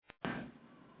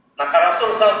Maka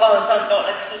Rasul SAW kalau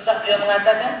lagi susah dia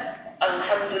mengatakan,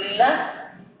 Alhamdulillah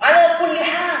ala kulli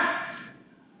hal.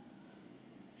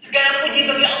 Segala puji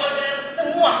bagi Allah dalam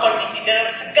semua kondisi, dalam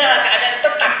segala keadaan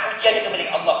tetap pujian itu milik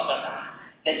Allah SWT.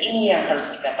 Dan ini yang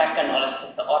harus dikatakan oleh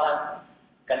seseorang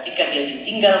ketika dia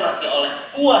ditinggal mati oleh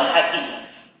buah hatinya.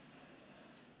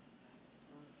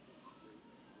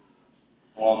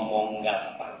 Ngomong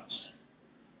gampang.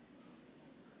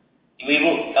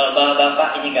 Ibu-ibu, kalau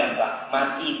bapak-bapak ini gampang,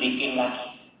 mati bikin lagi.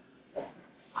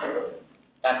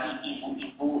 Tapi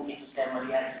ibu-ibu itu saya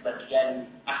melihat sebagian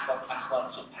akhwat-akhwat,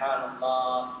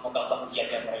 subhanallah, semoga Allah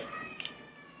menjaga mereka.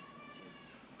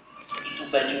 Itu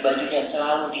baju-bajunya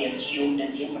selalu dia cium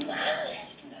dan dia menangis.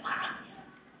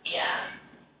 Ya.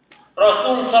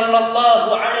 Rasul sallallahu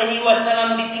alaihi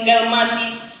wasallam ditinggal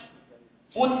mati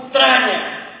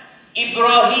putranya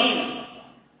Ibrahim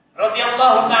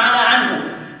radhiyallahu taala anhu.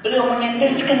 Beliau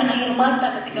meneteskan air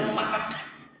mata ketika memakamkan.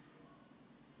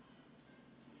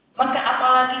 Maka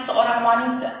apalagi seorang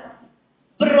wanita,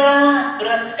 berat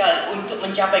sekali untuk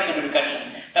mencapai kedudukan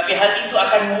ini. Tapi hal itu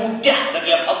akan mudah bagi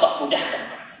yang Allah mudahkan.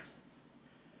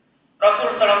 Rasul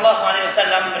sallallahu alaihi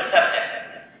wasallam bersabda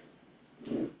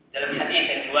dalam hadis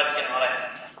yang diriwayatkan oleh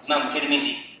Imam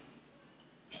Tirmizi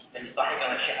dan disahihkan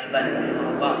oleh Syekh Al-Albani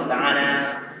rahimahullah taala,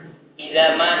 "Idza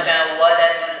mata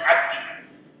waladul 'abdi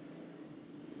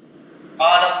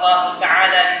qala Allah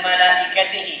ta'ala li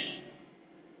malaikatihi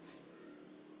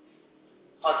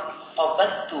qad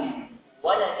qabattum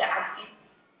walad 'abdi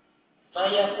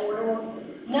fayaqulun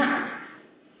na'am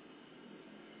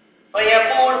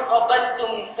فيقول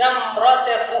قبضتم ثمرة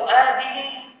فؤاده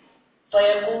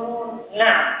فيقولون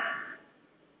نعم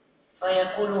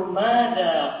فيقول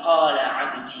ماذا قال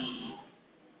عبدي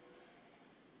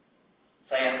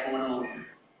فيقول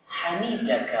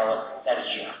حميدك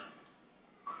واسترجع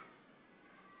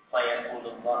فيقول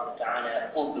الله تعالى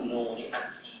ابنوا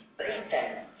لعبدي بيتا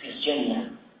في الجنة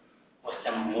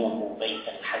وسموه بيت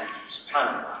الحمد. سبحان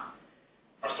الله.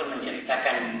 Rasul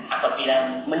menceritakan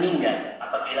apabila meninggal,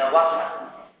 apabila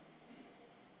wafat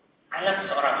anak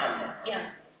seorang hamba,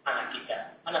 ya anak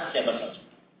kita, anak siapa saja,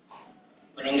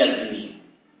 meninggal dunia.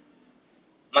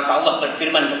 Maka Allah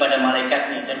berfirman kepada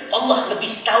malaikatnya, dan Allah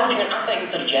lebih tahu dengan apa yang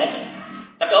terjadi.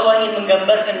 Tapi Allah ingin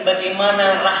menggambarkan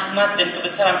bagaimana rahmat dan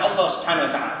kebesaran Allah Subhanahu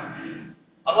wa taala.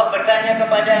 Allah bertanya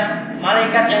kepada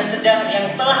malaikat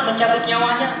yang telah mencabut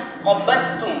nyawanya,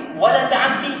 qabattum walad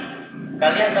 'abdi,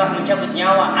 kalian telah mencabut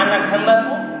nyawa anak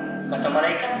hambaku? Kata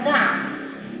malaikat, nah,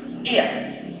 iya.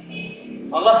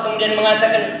 Allah kemudian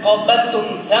mengatakan,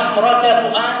 qabattum zamrata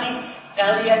fuadi,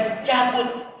 kalian cabut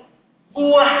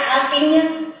buah hatinya.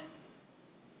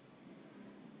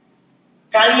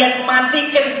 Kalian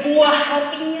matikan buah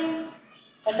hatinya.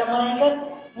 Kata malaikat,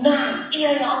 nah,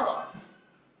 iya ya Allah.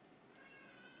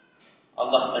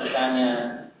 Allah bertanya,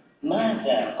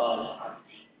 "Madza qala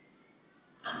 'abdi?"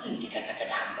 Apa yang dikatakan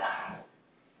hamba?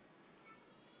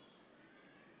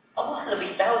 Allah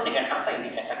lebih tahu dengan apa yang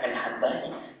dikatakan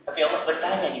hambanya. Tapi Allah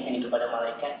bertanya di sini kepada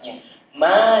malaikatnya,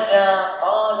 "Madza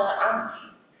qala 'abdi?"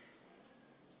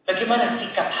 Bagaimana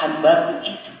sikap hambaku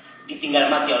itu ditinggal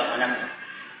mati oleh anaknya?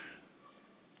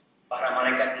 Para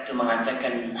malaikat itu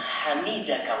mengatakan,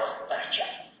 "Hamidaka wastarja."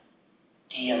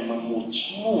 Dia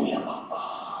memujimu ya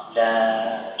Allah.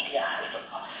 La ilaha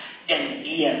illallah. Dan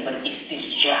dia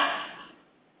beristirja.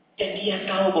 Dan dia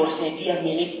tahu bahwasanya dia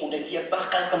milikmu dan dia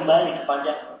bakal kembali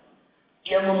kepadamu.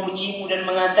 Dia memujimu dan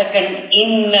mengatakan,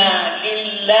 "Inna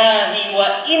lillahi wa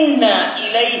inna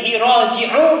ilaihi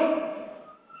raji'un."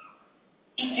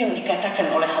 Itu yang dikatakan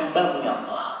oleh hamba-Mu ya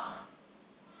Allah.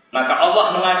 Maka Allah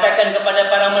mengatakan kepada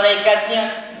para malaikatnya,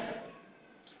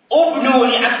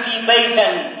 "Ubnu li 'abdi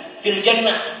baitan fil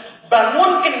jannah."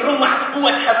 Bangunkan rumah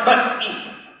buat hamba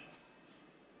ini.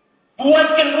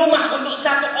 Buatkan rumah untuk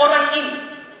satu orang ini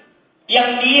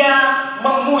yang dia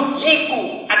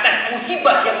memujiku atas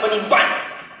musibah yang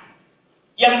menimpanya.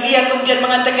 Yang dia kemudian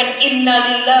mengatakan, "Inna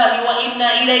lillahi wa inna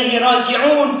ilaihi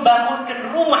raji'un." Bangunkan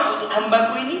rumah untuk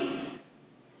hambaku ini.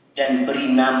 Dan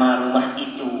beri nama rumah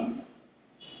itu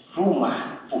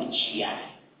rumah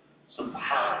pujian.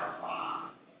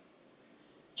 Subhanallah.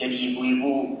 Jadi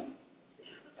ibu-ibu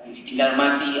yang ditinggal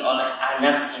mati oleh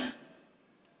anaknya,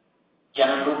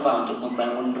 jangan lupa untuk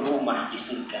membangun rumah di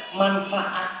surga.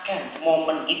 Manfaatkan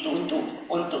momen itu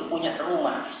untuk punya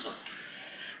rumah di surga.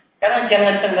 Karena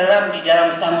jangan tenggelam di dalam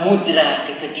samudra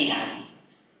kesedihan.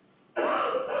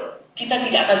 Kita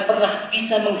tidak akan pernah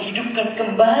bisa menghidupkan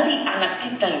kembali anak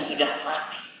kita yang sudah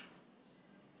mati.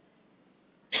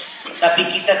 Tapi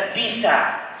kita bisa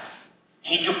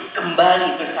hidup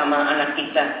kembali bersama anak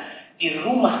kita di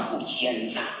rumah pujian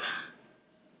sana.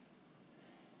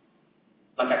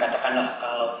 Maka kata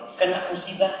Kena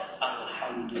musibah,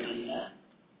 alhamdulillah.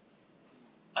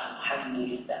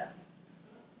 Alhamdulillah.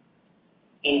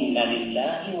 Inna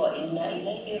lillahi wa inna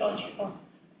ilaihi raji'un.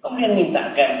 Kemudian minta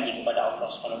ganti kepada Allah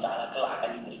SWT, telah akan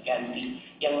diberi ganti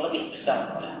yang lebih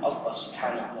besar oleh Allah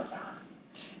Subhanahu wa taala.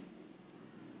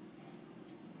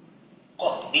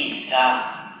 Kok bisa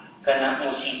kena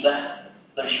musibah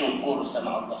bersyukur sama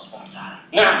Allah SWT?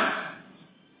 Nah,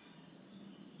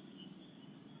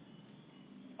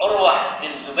 Urwah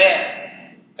bin Zubair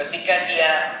ketika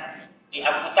dia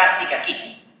diamputasi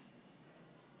kakinya,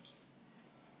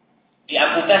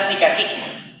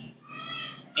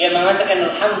 dia mengatakan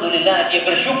alhamdulillah, dia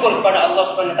bersyukur kepada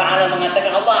Allah Subhanahu wa taala,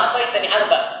 mengatakan Allah apa itu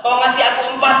arba? Kau ngasih aku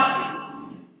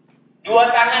 4,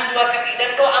 2 tangan 2 kaki dan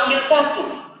kau ambil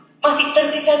 1, masih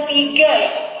tersisa 3 ya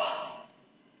Allah.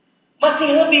 Masih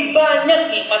lebih banyak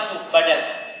nikmatmu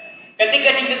padaku. Ketika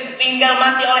ditinggal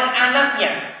mati oleh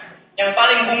anaknya yang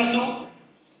paling bungsu,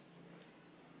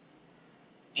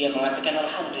 dia mengatakan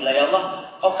alhamdulillah ya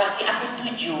Allah, kau kasih aku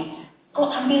 7,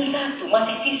 kau ambil 1,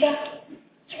 masih sisa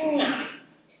setengah.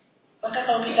 Maka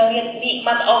kalau kita lihat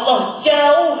nikmat Allah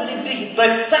jauh lebih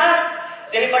besar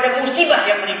daripada musibah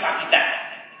yang menimpa kita.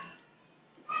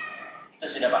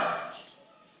 Itu sudah paham.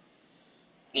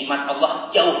 Nikmat Allah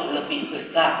jauh lebih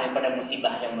besar daripada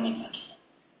musibah yang menimpa kita.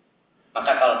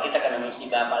 Maka kalau kita kena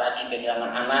musibah, apalagi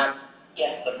kehilangan anak,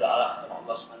 ya berdoalah kepada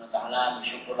Allah Subhanahu wa taala,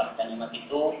 bersyukurlah akan nikmat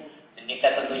itu. Dan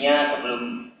kita tentunya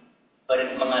sebelum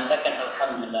mengatakan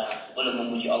alhamdulillah, sebelum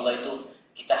memuji Allah itu,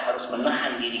 kita harus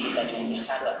menahan diri kita dengan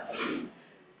bersabar.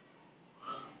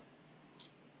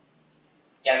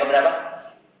 Yang keberapa?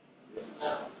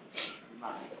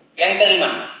 Yang kelima.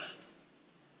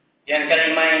 Yang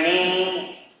kelima ini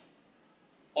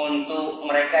untuk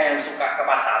mereka yang suka ke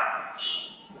pasar.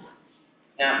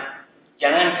 Nah,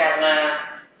 jangan karena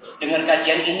dengan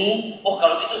kajian ini, oh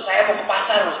kalau gitu saya mau ke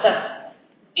pasar, Ustaz.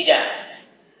 Tidak.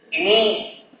 Ini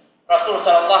Rasul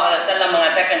sallallahu alaihi wasallam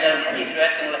mengatakan dalam hadis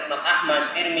riwayat oleh Imam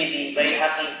Ahmad, Tirmidzi,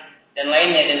 Baihaqi dan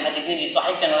lainnya, dan hadis ini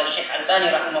disahihkan oleh Syekh Albani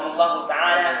rahimahullahu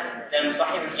taala dalam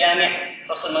Sahih Jami'.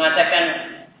 Rasul mengatakan,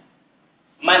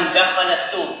 "Man dakhala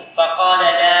as-suq faqala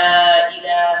la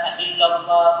ilaha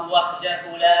illallah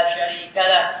wahdahu la syarika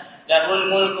lah, lahul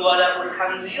mulku wa lahul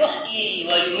hamdu yuhyi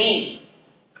wa yumiit,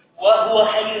 wa huwa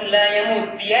hayyun la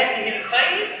yamut, bi yadihi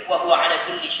al-khair wa huwa 'ala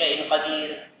kulli syai'in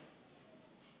qadir."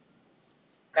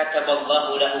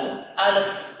 Kataballahu lahu alaf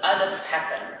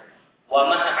hasanah wa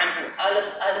maha anhu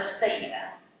alaf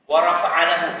sayyi'ah wa rafa'a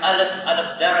lahu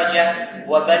alaf darajah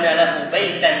wa bana lahu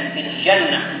baitan fil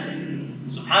jannah.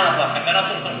 Subhanallah, kata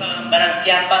Rasulullah SAW, barang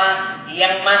siapa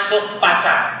yang masuk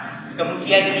pasar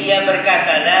kemudian dia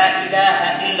berkata la ilaha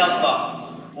illallah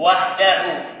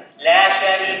wahdahu la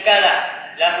syarikalah,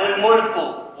 lahul mulku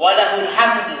wa lahul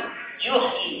hamdu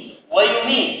yuhyi wa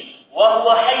yumiit wa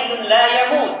huwa hayyun la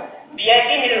yamut,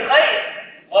 biyadihil khair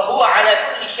wa huwa ala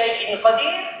kulli syai'in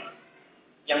qadir.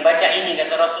 Yang baca ini,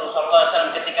 kata Rasulullah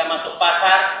SAW, ketika masuk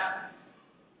pasar,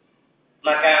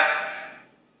 maka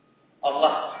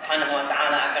Allah Subhanahu wa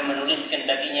taala akan menuliskan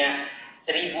baginya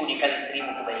 1000 dikali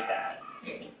 1000 kebaikan.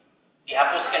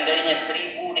 Dihapuskan darinya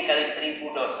 1000 dikali 1000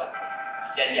 dosa.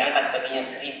 Dan diangkat baginya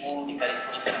 1000 dikali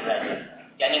 1000 derajat.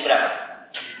 Yakni berapa?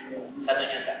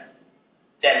 1 juta.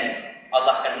 Dan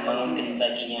Allah akan membangunkan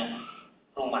baginya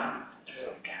rumah di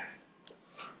surga.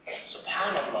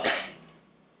 Subhanallah.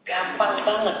 Gampang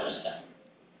banget, Ustaz.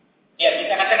 Ya,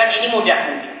 kita katakan ini mudah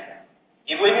mungkin.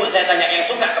 Ibu-ibu saya tanya yang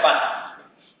suka ke pasar.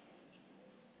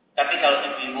 Tapi kalau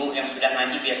ibu-ibu yang sudah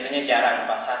ngaji biasanya jarang ke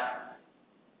pasar.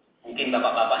 Mungkin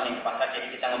bapak-bapaknya ke pasar, jadi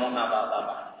kita ngomong sama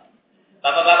bapak-bapak.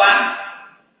 Bapak-bapak,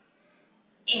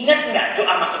 ingat nggak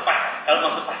doa masuk pasar? Kalau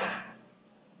masuk pasar?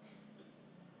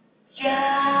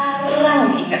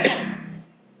 Jarang ingat.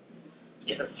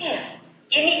 Ya.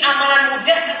 Ini amalan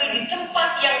mudah tapi di tempat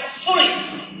yang sulit.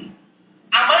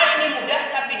 Amalan ini mudah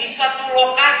tapi di satu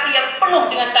lokasi yang penuh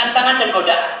dengan tantangan dan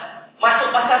godaan. Masuk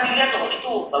pasar dilihat, oh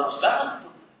itu bagus banget.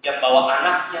 Yang bawa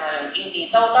anaknya, yang ini,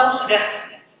 tahu-tahu sudah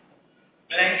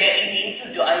belanja ini itu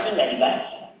doanya nggak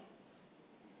dibaca.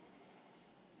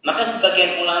 Maka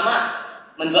sebagian ulama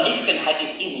mendoakan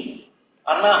hadis ini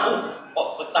karena kok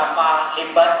betapa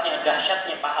hebatnya,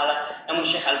 dahsyatnya pahala. Namun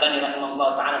Syekh Albani rahimahullah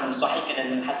taala mensahihkan dan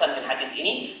menhasankan hadis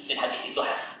ini, dan hadis itu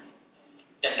hasan.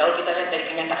 Dan kalau kita lihat dari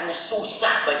kenyataannya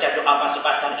susah baca doa masuk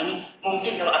pasar ini.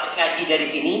 Mungkin kalau habis ngaji dari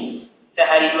sini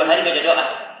sehari 2 hari baca doa.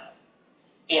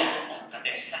 Iya, baca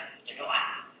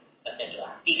doa.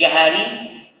 3 hari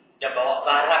dia bawa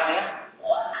barang ya.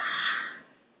 Wah,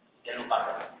 dia lupa.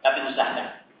 Tapi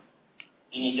usahakan.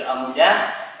 Ini doa mudah,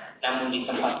 namun di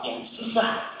tempat yang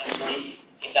susah, yang sulit,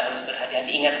 Kita harus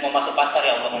berhati-hati. Ingat mau masuk pasar,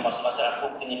 ya Allah mau masuk pasar,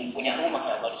 aku ingin punya rumah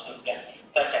ya Allah di surga.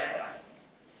 Baca Quran.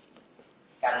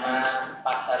 Karena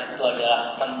pasar itu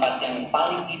adalah tempat yang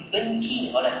paling dibenci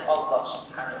oleh Allah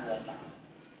Subhanahu wa Ta'ala.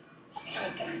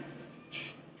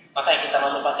 Maka kita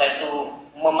masuk pasar itu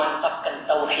memantapkan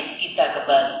tauhid kita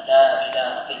kembali. La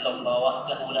ilaha illallah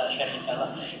wahdahu la syarika lah.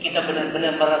 Kita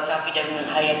benar-benar meresapi dan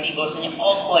menghayati bahwasanya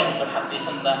Allah yang berhak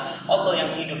disembah, Allah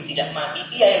yang hidup tidak mati,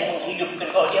 Dia yang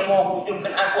menghidupkan. Kalau Dia mau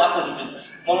menghidupkan aku hidup.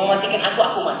 Mau mematikan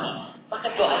aku mati. Maka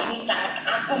doa ini sangat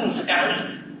agung sekali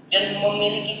dan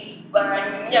memiliki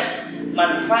banyak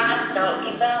manfaat kalau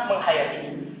kita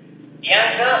menghayatinya. Yang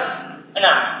ke-6.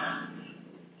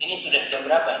 Ini sudah jam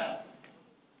berapa?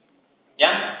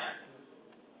 Jam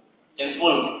 10.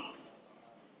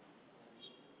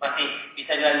 Masih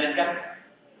bisa dilanjutkan?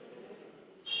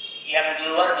 Yang di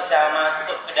luar bisa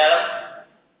masuk ke dalam?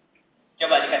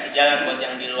 Coba dikasih jalan buat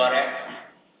yang di luar ya.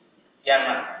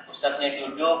 Jangan. Ustadznya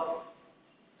duduk,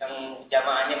 yang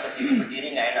jamaahnya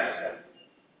berdiri nggak enak Ustaz.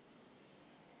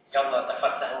 Coba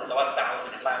tafadhalu ke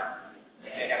depan.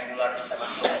 Yang di luar bisa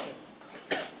masuk.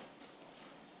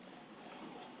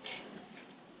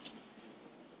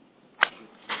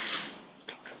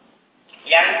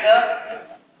 Yang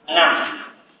ke-6.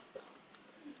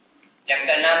 Yang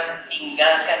ke-6,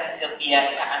 tinggalkan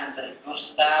kebiasaan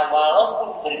berdusta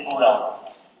walaupun bergurau.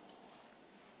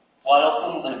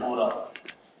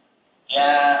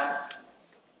 Ya,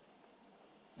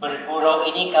 bergurau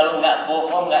ini kalau nggak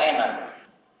bohong nggak enak.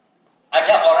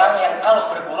 Ada orang yang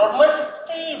kalau bergurau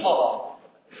mesti bohong.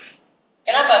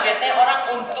 Kenapa? Biasanya orang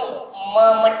untuk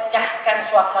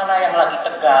memecahkan suasana yang lagi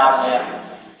tegang ya.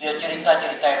 Dia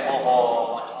cerita-cerita yang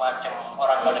bohong, macam-macam.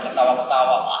 Orang pada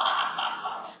ketawa-ketawa.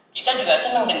 Kita juga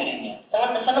senang dengerinnya.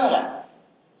 Senang nggak?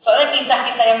 Soalnya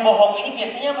kisah-kisah yang bohong ini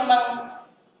biasanya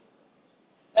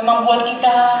memang buat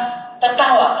kita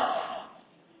tertawa.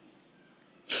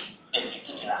 Dan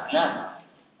itu jelasnya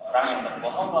orang yang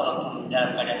berbohong walaupun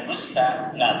dalam keadaan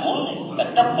dusta nggak boleh.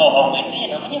 Tetap bohong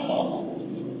itu namanya bohong.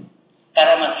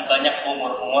 Karena masih banyak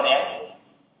umur-umur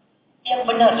yang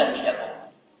benar dan tidak bohong.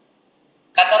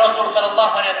 Kata Rasul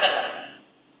sallallahu alaihi wasallam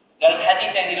dalam hadis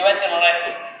yang diriwayatkan oleh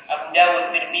Abu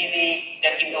Dawud, Tirmidzi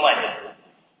dan Ibnu Majah.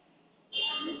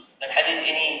 Dan hadis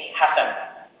ini hasan.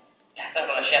 Hasan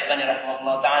oleh Syekh Tanya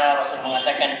rahimahullah taala. Rasul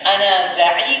mengatakan, "Ana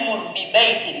za'imun bi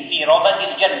baitin fi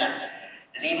rabatil jannah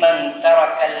liman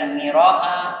taraka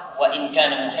al-mira'a wa in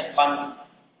kana muhiqqan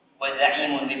wa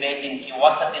za'imun bi baitin fi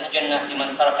wasatil jannah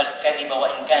liman taraka al-kadhiba wa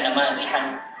in kana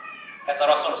mazihan." Kata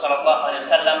Rasul sallallahu alaihi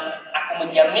wasallam, aku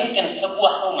menjaminkan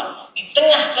sebuah rumah di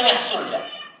tengah-tengah surga.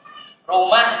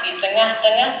 Rumah di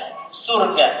tengah-tengah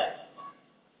surga.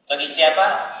 Bagi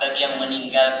siapa? Bagi yang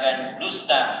meninggalkan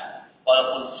dusta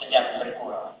walaupun sedang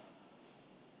bergurau.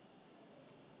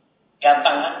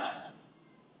 Gampang kan?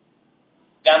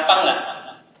 Gampang nggak?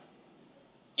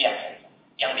 Ya,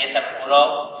 yang biasa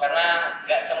bergurau, karena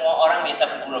nggak semua orang biasa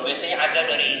bergurau. Biasanya ada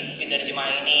dari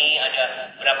jemaah ini,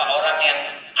 ada beberapa orang yang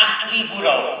ahli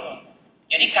gurau.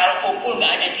 Jadi kalau kumpul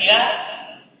nggak ada dia,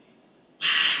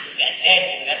 nggak dead,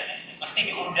 kan?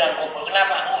 Mesti diundang kumpul.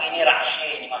 Kenapa? Oh ini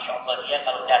rahasia ini, masya Allah dia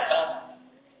kalau datang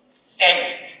dead.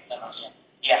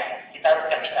 Ya, kita harus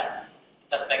kasih tahu.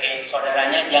 Kita sebagai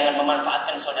saudaranya jangan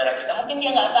memanfaatkan saudara kita. Mungkin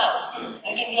dia nggak tahu.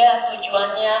 Mungkin dia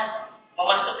tujuannya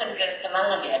memasukkan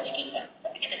ketenangan di hati kita.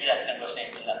 Tapi kita jelaskan dosa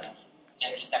itu enggak.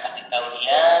 Yang kita kasih tahu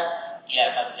dia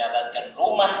akan mendapatkan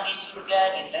rumah di surga,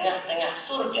 di tengah-tengah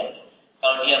surga.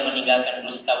 Kalau dia meninggalkan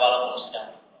dusta walaupun sedang.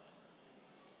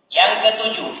 Yang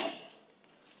ketujuh.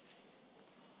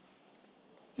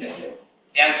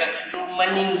 Yang ketujuh,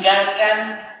 meninggalkan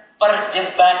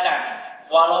perdebatan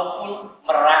walaupun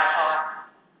merasa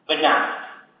benar.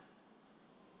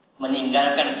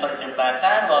 Meninggalkan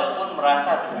perdebatan walaupun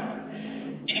merasa benar.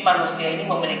 Jadi manusia ini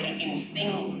memiliki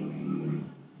insting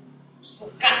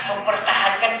suka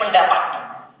mempertahankan pendapatnya.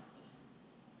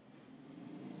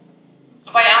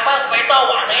 Supaya apa? Supaya tahu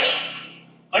anak ini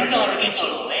benar gitu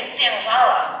loh. Ini yang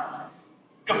salah.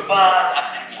 Debat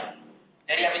akhirnya.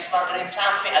 Dari habis maghrib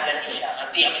sampai azan isya.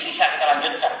 Nanti habis isya kita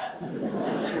lanjutkan.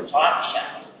 Sholat isya.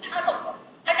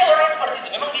 Ada orang seperti itu.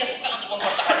 Memang dia suka untuk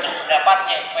mempertahankan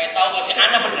pendapatnya supaya tahu bahwa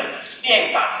anak benar. Dia yang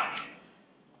salah.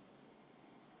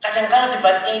 Kadang-kadang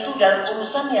debatnya itu dalam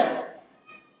urusan yang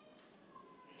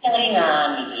ringan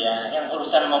gitu ya. Yang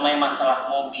urusan memang masalah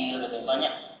mobil gitu.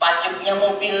 Banyak pajaknya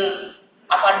mobil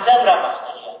Avanza berapa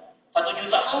saja? 1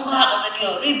 juta enggak, kata dia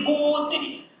ribut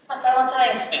ini. Masalah-masalah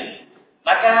yang sepele.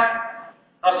 Maka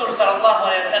Rasul sallallahu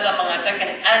alaihi wasallam mengatakan,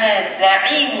 "Ana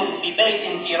za'imun bi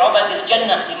baitin fi rabatil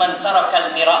jannah liman taraka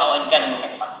al-mira'a wa in kana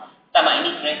muhiqqan." Sama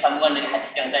ini sebenarnya sambungan dari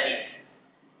hadis yang tadi.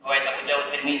 Riwayat Abu Dawud,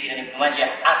 Tirmidzi dan Ibnu Majah,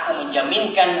 aku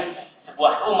menjaminkan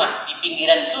sebuah rumah di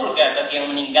pinggiran surga bagi yang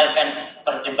meninggalkan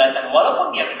perdebatan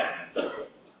walaupun dia benar.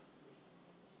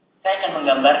 Saya akan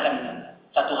menggambarkan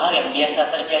satu hal yang biasa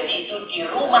terjadi itu di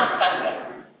rumah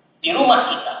tangga, di rumah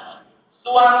kita.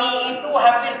 Suami itu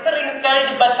hampir sering sekali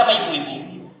debat sama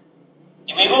ibu-ibu.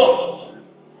 Ibu-ibu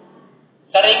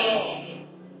sering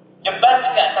debat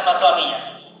nggak sama suaminya?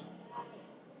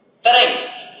 Sering.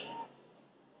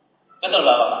 Betul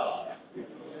Bapak?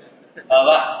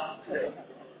 Bapak?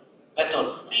 Betul.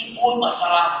 Ribut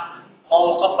masalah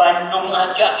mau ke Bandung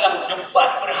aja yang debat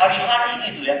berhari-hari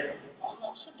gitu ya.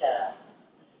 Oh sudah.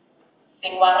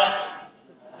 Sing waras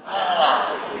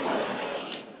kalah.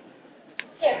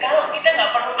 Ya kalau kita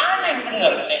nggak perlu aneh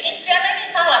bener. Istilah ini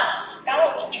salah.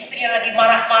 Kalau istrinya lagi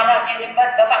marah-marah dia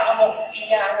debat, bapak ngomong,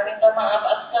 iya, anak minta maaf,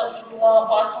 astagfirullah,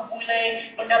 wa atubu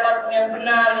ilaih, pendapatmu yang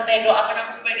benar, saya doakan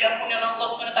aku supaya diampuni oleh Allah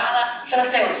Subhanahu wa taala.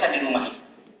 Selesai urusan di rumah.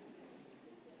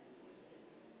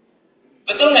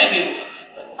 Betul nggak Ibu?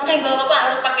 Makanya bapak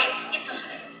harus pakai itu.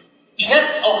 Ingat,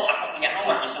 oh aku punya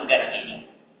rumah di surga ini.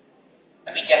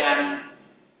 Tapi jangan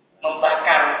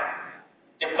membakar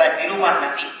debat di rumah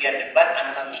nanti biar debat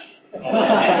nanti.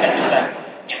 Debat.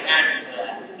 Jangan.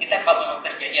 Kita kalau memang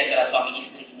terjadi antara suami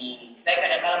istri ini, saya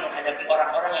kadang-kadang menghadapi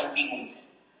orang-orang yang bingung.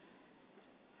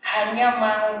 Hanya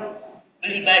mau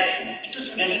beli baju itu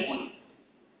sudah ribut.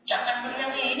 Jangan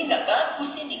bilang ini nggak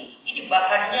bagus ini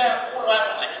bahannya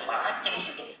kurang macam-macam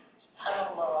gitu.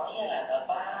 Allah ya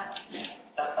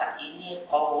bapak ini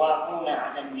qawwamuna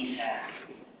 'alan nisa.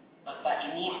 Bapak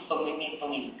ini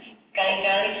pemimpin.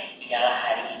 Kali-kali ialah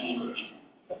hari ini ikutin.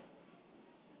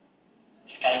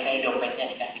 Kali-kali dompetnya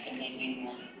dikasihkan ke ibu-ibu.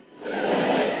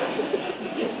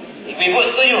 Ibu-ibu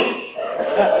setuju?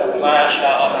 Masya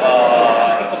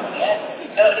Allah. Ya,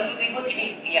 kalau ibu-ibu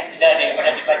ini, ya sudah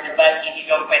daripada debat-debat ini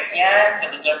dompetnya,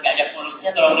 kebetulan nggak ada pulusnya,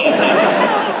 tolong diambil.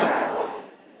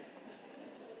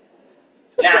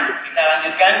 Nah, kita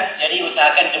lanjutkan. Jadi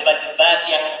usahakan debat-debat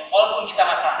yang walaupun kita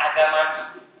masalah agama,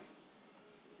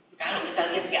 kalau kita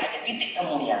lihat nggak ada titik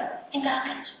temunya,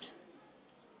 tinggalkan sudah.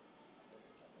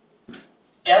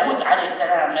 Jawab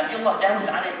alaihissalam, Nabi Allah Jawab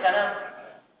alaihissalam,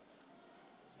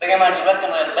 bagaimana disebutkan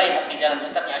oleh Baik di dalam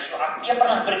kitabnya Asy-Syu'ara, dia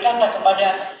pernah berkata kepada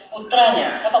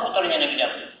putranya, apa putranya Nabi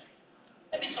Dawud?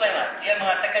 Nabi Sulaiman, dia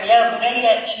mengatakan, ya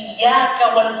bunayya iyyaka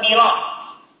wal mira'.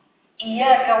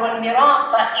 Iyyaka wal mira'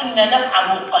 fa inna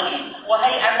naf'ahu qalil.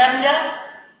 Wahai ananda,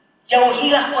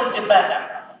 jauhilah perdebatan.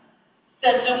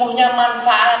 Sesungguhnya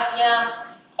manfaatnya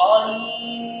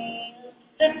qalil.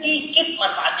 Sedikit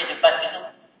manfaatnya debat itu.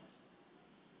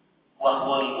 Wa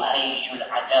huwa yuhayyul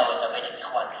adawata bainal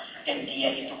ikhwan. Dan dia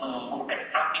itu menumbuhkan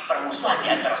api permusuhan di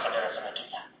antara saudara-saudara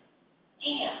kita.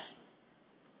 Iya.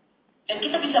 Dan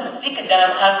kita bisa buktikan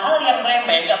dalam hal-hal yang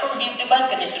remeh, tidak perlu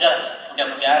didebatkan. Ya sudah,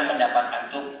 mudah-mudahan pendapat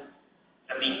antum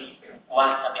lebih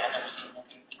kuat, tapi anda mesti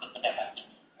mungkin ikut pendapat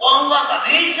ini. Oh enggak, nggak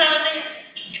bisa nih.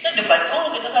 Kita debat dulu,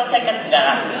 kita selesaikan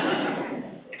segala.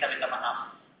 Kita minta maaf.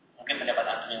 Mungkin pendapat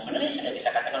antum yang benar ya sudah kita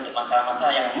katakan untuk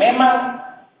masalah-masalah yang memang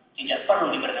tidak perlu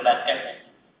diperdebatkan.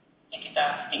 Ya, kita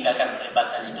tinggalkan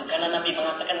perdebatan itu karena Nabi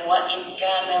mengatakan wa in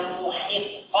kana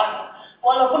muhiqqan,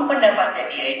 walaupun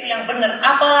pendapatnya dia itu yang benar,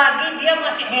 apalagi dia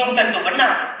masih belum tentu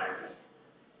benar,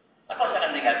 maka harus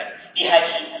akan tinggalkan. Di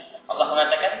haji Allah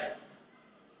mengatakan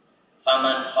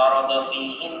faman farada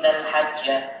fihinnal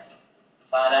hajja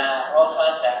fala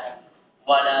rafasa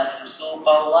wala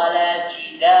fusuqa wala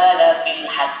jidala fil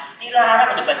hajj.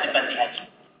 Dilarang debat-debat di haji.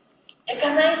 Ya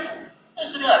karena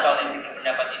itu sudah kalau yang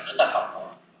berpendapat itu tak apa.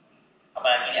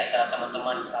 Apalagi di antara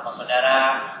teman-teman sama saudara,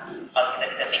 kalau kita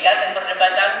bisa tinggalkan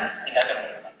perdebatan, tinggalkan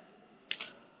perdebatan.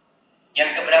 Yang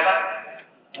keberapa?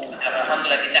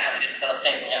 Alhamdulillah kita hampir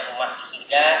selesai punya rumah di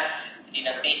surga. Jadi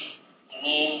nanti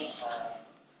ini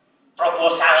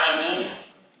proposal ini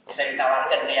bisa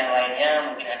ditawarkan ke yang lainnya.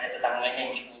 Mungkin ada tetangganya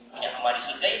yang punya rumah di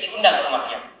surga, diundang ke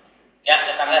rumahnya. Ya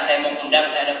tetangga saya mau undang,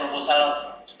 saya ada proposal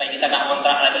supaya kita nggak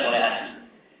ngontrak lagi mulai hari ini.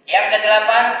 Yang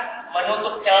ke-8,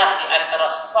 menutup celah di antara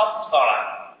shaf sholat.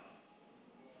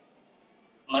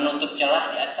 Menutup celah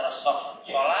di antara shaf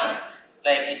sholat,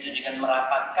 baik itu dengan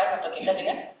merapatkan atau kita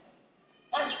dengan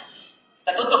maju.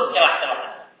 Kita tutup celah-celah.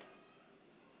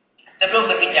 Sebelum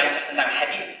berbincang tentang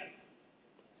hadis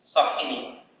shaf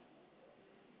ini,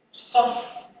 shaf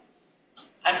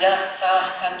adalah salah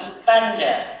satu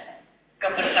tanda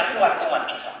kebersatuan umat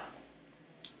Islam.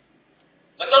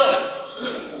 Betul nggak?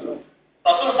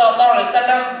 Rasulullah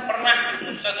SAW pernah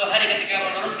suatu hari ketika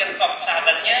meluruskan shaf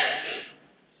sahabatnya,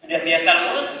 sudah biasa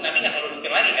lurus, Nabi nggak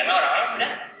luruskan lagi karena orang-orang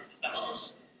sudah lurus.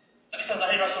 Tapi suatu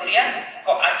hari Rasul lihat,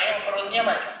 kok ada yang perutnya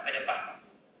maju ke depan.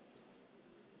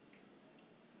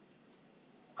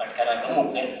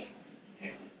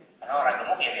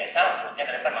 ya biasa, sopnya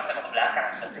ke depan, masa ke belakang.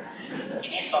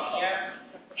 Ini sopnya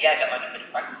dia agak maju ke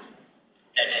depan,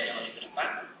 dadanya maju ke depan.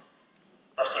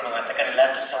 Rasul mengatakan, la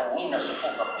tusawwuna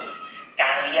sufufakum.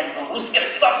 Kalian luruskan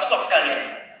sop kalian.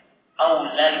 Aw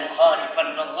la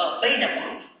yukhalifanna Allah baina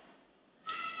qulub.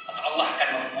 Allah akan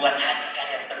membuat hati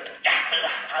kalian terpecah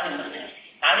belah,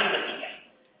 saling bertikai.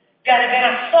 Gara-gara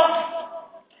sop,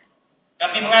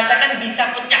 Nabi mengatakan bisa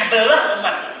pecah belah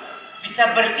umat, bisa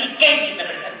bertikai kita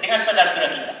dengan saudara-saudara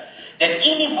kita. Dan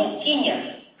ini buktinya.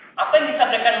 Apa yang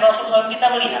disampaikan Rasulullah kita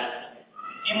melihat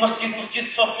di masjid-masjid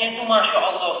sofnya itu, masya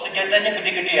Allah, sejadahnya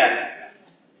gede-gedean.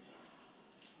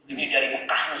 Ini dari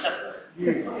Mekah, Ustaz.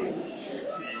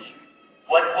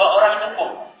 Buat 2 orang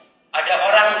cukup. Ada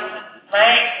orang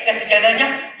naik ke sejadahnya,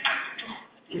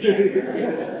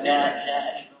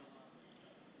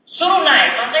 suruh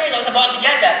naik, makanya nggak usah bawa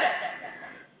sejadah.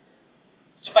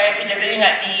 Supaya sejadahnya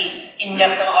nggak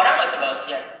diinjak sama orang, nggak usah bawa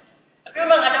sejadah. Tapi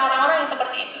memang ada orang-orang yang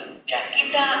seperti itu. Ya,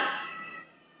 kita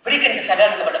berikan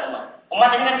kesadaran kepada umat.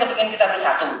 Umat ini kan kepengen kita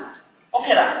bersatu.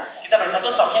 Oke lah, kita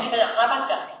bersatu, sopnya kita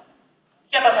lapangkan.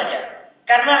 Siapa saja.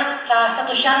 Karena salah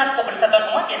satu syarat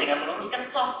kebersatuan umat ya dengan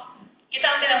meluruskan sop. Kita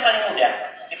ambil yang paling mudah.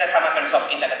 Kita samakan sop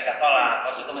kita ketika sholat,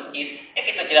 masuk ke masjid. Ya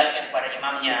kita jelaskan kepada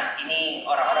imamnya. Ini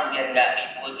orang-orang biar nggak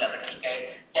ribut, nggak bertikai.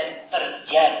 Dan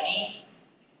terjadi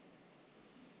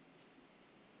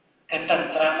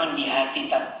ketentraman di hati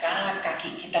tatkala kaki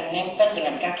kita nempel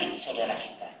dengan kaki saudara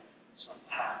kita.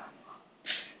 Subhanallah.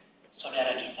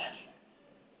 Saudara kita.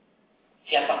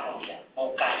 Siapapun dia,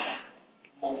 mau kaya,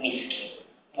 mau miskin,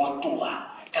 mau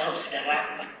tua, kalau sudah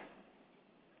rapat,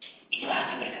 inilah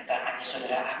hati berkata, hanya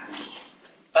saudara aku.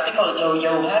 Tapi kalau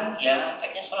jauh-jauhan, ya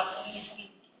kayaknya sholat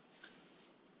sendiri.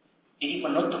 Jadi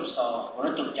menutup sholat,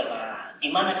 menutup jamaah.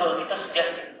 Dimana kalau kita sudah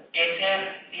geser,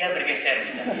 dia bergeser.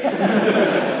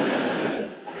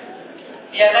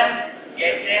 Dia kan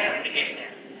geser,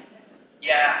 bergeser.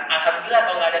 Ya alhamdulillah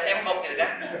kalau nggak ada tembok gitu kan.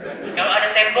 Kalau ada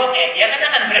tembok, dia kan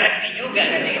akan berhenti juga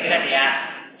nanti gitu kan ya.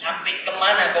 Sampai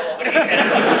kemana kau mau bergeser?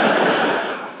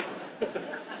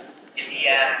 Jadi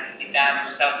ya kita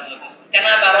berusaha untuk.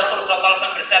 Karena Rasulullah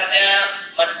SAW bersabda,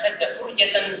 "Man sadda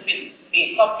furjatan fi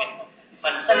saffin,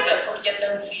 man sadda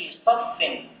furjatan fi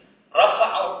saffin,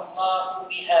 rafa'ahu Allah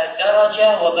biha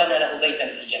darajah wa bana lahu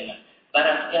baitan fil jannah."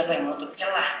 Barang siapa yang menutup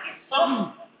celah di saff,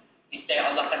 niscaya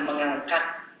Allah akan mengangkat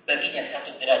baginya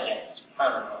 1 derajat.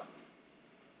 Subhanallah.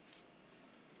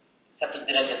 1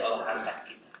 derajat Allah angkat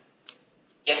kita.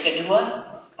 Yang kedua,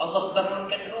 Allah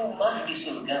bangunkan rumah di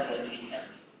surga buat kita.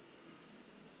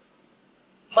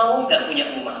 Mau nggak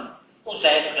punya rumah?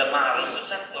 Saya sudah malas,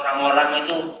 Ustaz. Orang-orang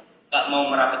itu nggak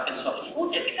mau merapatkan soft.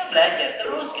 Udah kita belajar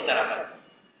terus kita rapatkan.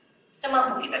 Kita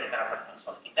mampu kita rapatkan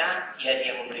soft kita.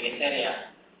 Dia mau bergeser ya.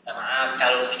 Maaf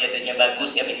kalau sejadahnya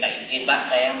bagus ya minta izin,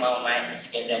 Pak. Saya mau naik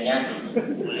sejadahnya.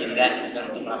 Boleh nggak kita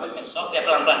untuk merapatkan soft? Ya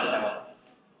pelan-pelan kita mau.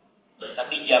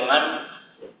 Tapi zaman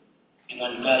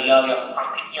dengan gaya yang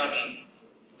kakinya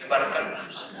dilebarkan.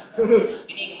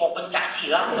 Ini mau pencak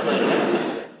silang teman-teman.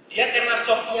 Dia karena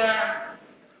sopnya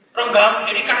renggang,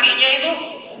 jadi kakinya itu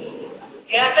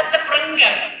ya tetap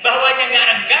renggang. Bawahnya nggak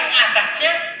renggang,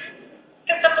 atasnya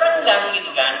tetap renggang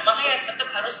gitu kan. Makanya tetap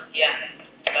harus ya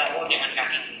bahu dengan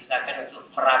kaki misalkan untuk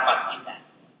merapat kita.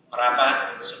 Merapat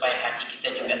supaya hati kita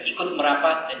juga ikut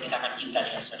merapat dan kita akan cinta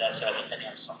dengan saudara-saudara kita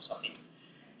dengan sop-sop itu.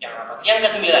 Yang rapat. Yang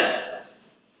ke-9.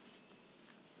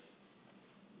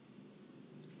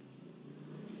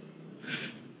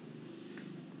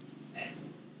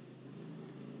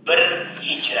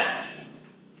 Berhijrah.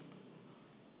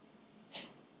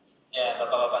 Ya,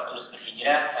 bapak-bapak tulis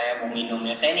berhijrah, saya mau minum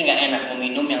ya. Saya ini nggak enak mau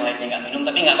minum, yang lainnya nggak minum,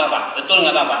 tapi nggak apa-apa. Betul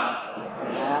nggak apa-apa?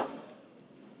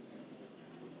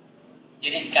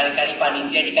 Jadi sekali-kali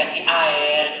panitia dikasih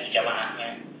air di jamaahnya.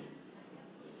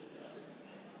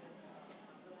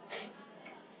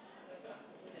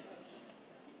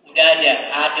 Udah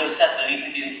ada Ustaz beli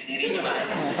sendiri-sendiri cuma.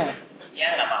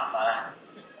 Ya nggak apa-apa.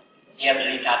 Dia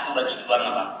beli 1 bagi 2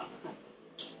 nggak apa-apa.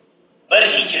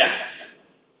 Berhijrah.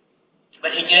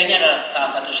 Berhijrahnya adalah salah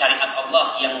satu syariat Allah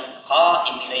yang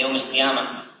qaim ila yaumil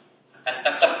qiyamah. Akan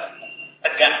tetap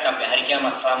tegak sampai hari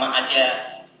kiamat selama ada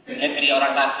negeri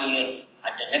orang kafir,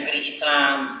 ada negeri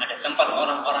Islam, ada tempat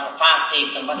orang-orang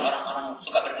fasik, tempat orang-orang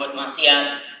suka berbuat maksiat,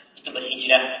 itu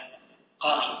berhijrah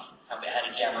qaim sampai hari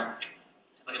kiamat.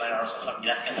 Sebagaimana Rasulullah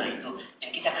menjelaskan hal itu. Dan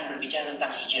kita akan berbicara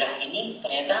tentang hijrah ini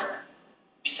ternyata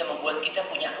bisa membuat kita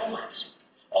punya rumah.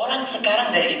 Orang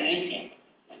sekarang dari Indonesia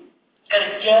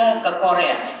kerja ke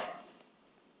Korea,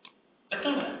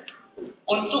 betul nggak?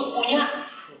 Untuk punya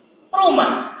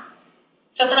rumah.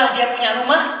 Setelah dia punya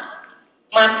rumah,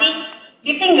 mati,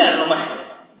 ditinggal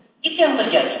rumahnya. Itu yang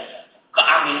terjadi. Ke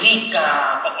Amerika,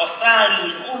 ke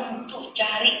Australia untuk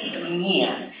cari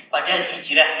dunia. Padahal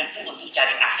hijrah itu untuk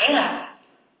cari akhirat.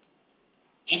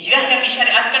 Hijrah yang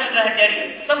disyariatkan adalah dari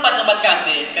tempat-tempat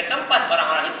kafir ke tempat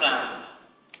orang-orang Islam,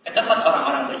 ke tempat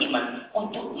orang-orang beriman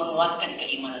untuk menguatkan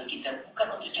keimanan kita, bukan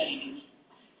untuk cari dunia.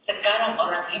 Sekarang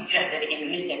orang hijrah dari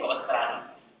Indonesia ke Australia,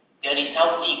 dari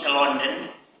Saudi ke London,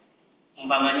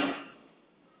 umpamanya,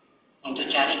 untuk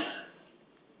cari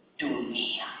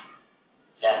dunia.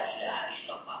 La ilaha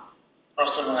illallah.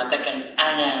 Rasul mengatakan,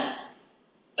 ana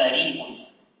bari'un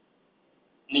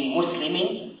min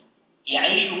muslimin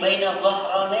ya'ishu baina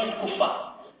dhahranil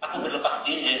kufar. Aku berlepas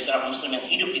diri dari seorang muslim yang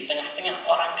hidup di tengah-tengah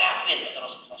orang kafir, kata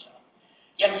Rasulullah SAW.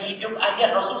 Yang hidup aja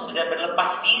Rasul sudah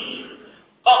berlepas diri.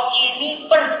 Kok ini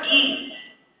pergi,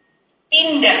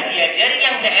 pindah dia dari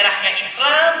yang daerahnya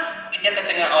Islam ke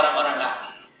tengah orang-orang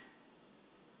kafir.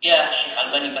 Ya, Syekh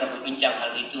Albani pernah berbincang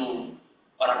hal itu.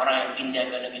 Orang-orang yang pindah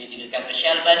ke negeri-negeri kafir.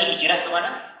 Syekh Albani hijrah ke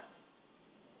mana?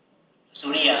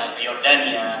 Suriah, ke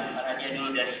Yordania, karena dia dulu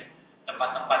dari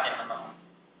tempat-tempat yang memang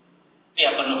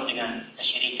dia penuh dengan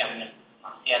kesyirikan dan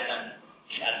maksiatan.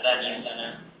 Syekh Albani yang sana.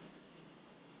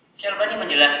 Syekh Albani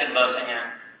menjelaskan bahwasanya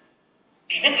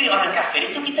di negeri orang kafir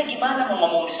itu kita gimana mau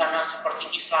ngomong di sana seperti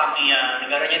Islamia,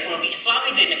 negaranya itu lebih Islami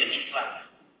dari negeri Islam.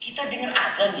 Kita dengar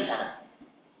azan di sana.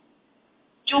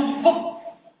 Cukup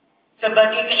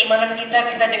sebagai keimanan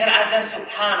kita dengar azan,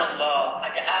 subhanallah,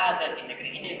 ada azan di negeri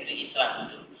ini, negeri Islam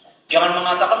itu. Jangan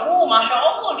mengatakan, Masya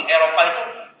Allah di Eropa itu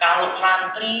kalau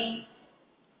santri,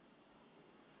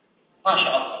 Masya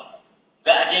Allah,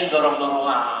 gak ada yang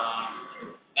dorong-dorongan.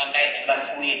 Gak kayak di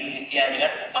Basui Indonesia,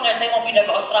 kan? Enggak, saya mau pindah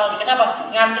ke Australia. Kenapa?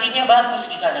 Ngantrinya bagus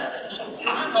di sana.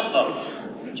 Subhanallah.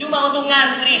 Cuma untuk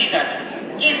ngantri di sana.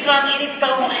 Islam ini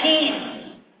tauhid.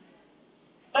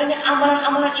 Banyak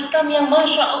amalan-amalan Islam yang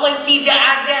Masya Allah tidak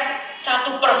ada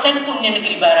 1% pun di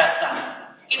negeri barat sana.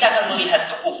 Kita akan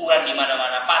melihat kekufuran di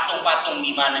mana-mana, patung-patung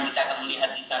di mana kita akan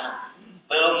melihat di sana.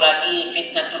 Belum lagi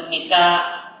fitnah nisa,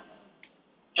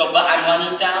 cobaan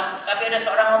wanita. Tapi ada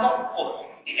seorang ngomong,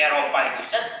 di Eropa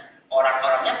itu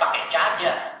orang-orangnya pakai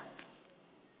cadar.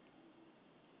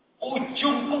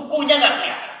 Ujung kukunya nggak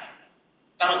kelihatan.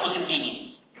 Kalau musim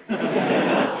dingin.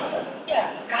 Ya,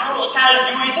 kalau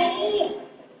salju itu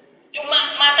cuma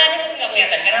matanya nggak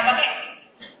kelihatan. Kenapa kayak?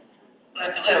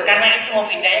 Karena itu mau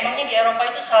pindah. Emangnya di Eropa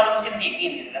itu selalu musim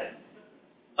dingin, gitu kan?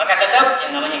 Maka tetap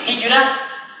yang namanya hijrah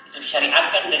itu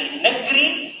disyariatkan dari negeri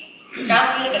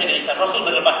kafir ke negeri Islam. Rasul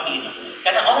berlepas diri.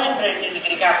 Karena orang yang berada di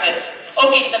negeri kafir,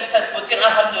 oke, kita bisa sebutkan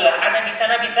alhamdulillah, anak di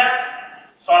sana bisa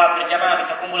sholat berjamaah,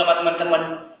 bisa kumpul sama teman-teman.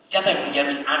 Siapa yang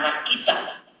menjamin anak kita,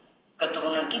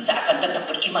 keturunan kita akan tetap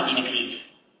beriman di negeri itu?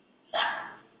 Nah,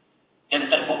 dan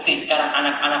terbukti sekarang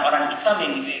anak-anak orang Islam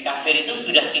yang di kafir itu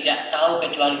sudah tidak tahu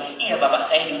kecuali, iya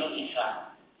bapak saya dulu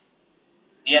Islam.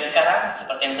 Dia sekarang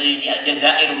seperti yang tadi di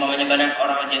Aljazair, umpamanya banyak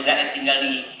orang Aljazair tinggal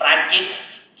di Prancis,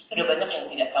 sudah banyak yang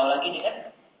tidak tahu lagi dengan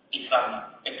Islam,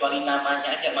 kecuali namanya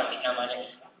aja masih namanya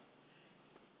Islam.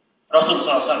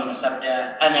 Rasulullah SAW bersabda,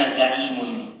 "Ana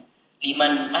za'imun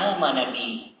liman amana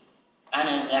bi."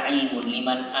 Ana za'imun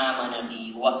liman amana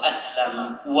bi wa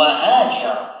aslama wa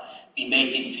hajar bi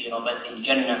baitin fi rabatil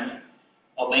jannah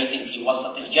wa baitin fi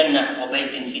wasatil jannah wa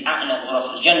baitin fi a'la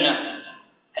ghurasil jannah.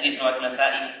 Hadis riwayat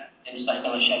Masih dan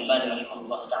disahihkan oleh Syalbani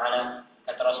rahimahullah taala.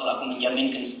 Kata Rasul, aku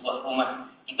menjaminkan sebuah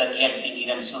rumah di bagian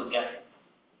pinggiran surga,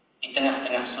 di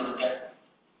tengah-tengah surga,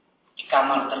 di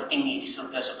kamar tertinggi di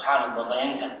surga. Subhanallah,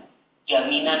 bayangkan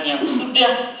jaminan yang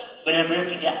sudah benar-benar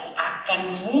tidak akan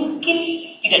mungkin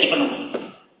tidak dipenuhi.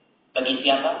 Bagi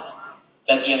siapa?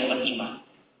 Bagi yang beriman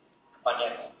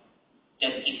kepada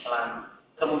dan Islam.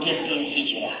 Kemudian dia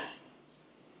hijrah.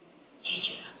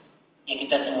 Ya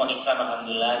kita semua Islam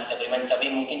alhamdulillah, kita beriman, tapi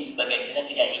mungkin sebagian kita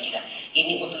tidak hijrah.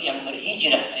 Ini untuk yang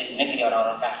berhijrah dari negeri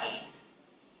orang-orang kafir.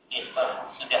 Dia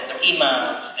sudah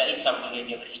beriman, sudah Islam, kemudian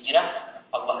dia berhijrah,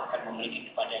 Allah akan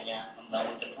memiliki kepadanya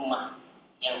membangun rumah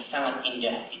yang sangat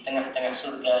indah di tengah-tengah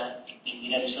surga, di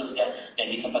pinggiran surga, dan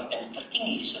di tempat yang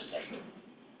tertinggi di surga.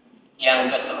 Yang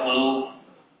ke-10,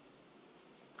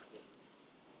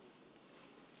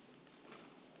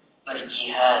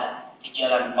 berjihad di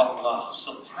jalan Allah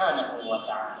Subhanahu wa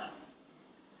ta'ala.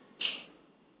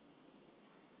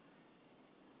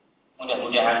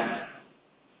 Mudah-mudahan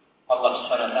Allah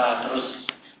Subhanahu wa ta'ala terus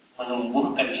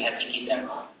menumbuhkan di hati kita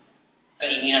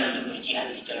keinginan untuk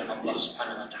berjihad di jalan Allah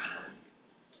Subhanahu wa ta'ala.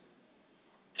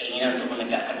 Keinginan untuk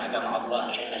menegakkan agama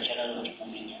Allah Jalla di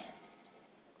buminya.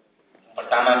 Yang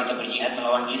pertama, kita berjihad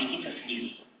melawan diri kita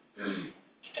sendiri.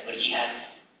 Kita berjihad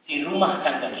di rumah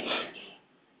tangga kita sendiri.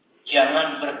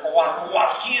 Jangan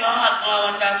berkuar-kuar jihad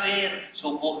melawan kafir.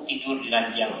 Subuh tidur di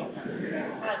ranjang.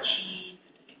 Haji,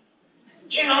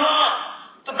 Ya,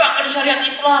 tegakkan syariat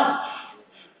Islam.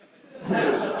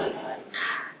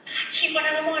 Gimana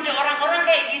ngomong ada orang-orang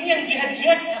kayak gini yang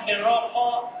jihad-jihad sambil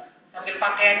rokok, sambil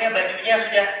pakaiannya bajunya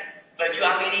sudah baju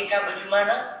Amerika, baju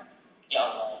mana? Ya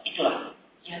Allah, itulah.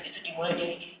 Jihad itu dimulai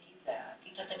dari diri kita.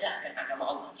 Kita tegakkan agama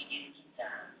Allah di diri kita,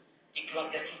 di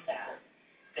keluarga kita.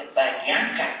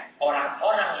 Kebanyakan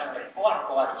orang-orang yang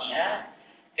berkuar-kuar jihad,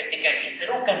 ketika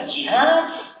diserukan jihad,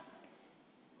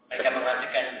 mereka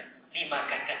mengatakan, lima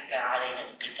kata alaina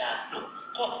kita. Loh,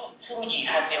 kok suruh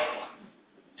jihad ya Allah?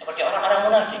 Seperti orang-orang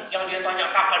munafik yang dia tanya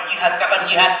kapan jihad, kapan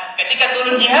jihad. Ketika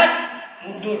turun jihad,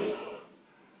 mundur.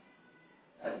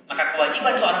 Maka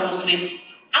kewajiban seorang muslim,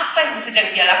 apa yang sedang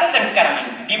dia lakukan sekarang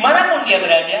ini, dimanapun dia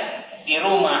berada, di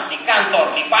rumah, di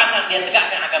kantor, di pasar, dia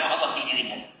tegakkan agama Allah di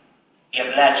dirinya. Dia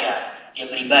belajar, dia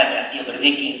beribadah, dia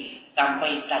berzikir,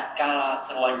 sampai tatkala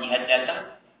seruan jihad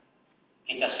datang,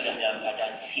 kita sudah dalam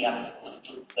keadaan siap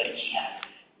untuk berjihad.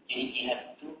 Jadi jihad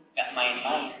itu gak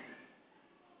main-main.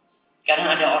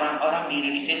 Karena ada orang-orang di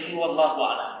Indonesia itu, wallahu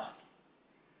a'lam.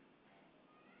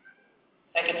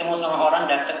 Saya ketemu sama orang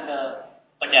datang ke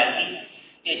pedagi,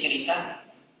 dia cerita,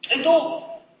 itu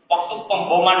waktu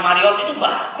pemboman Marriott itu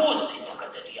bagus, itu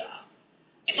kata dia.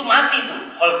 Itu mati tuh,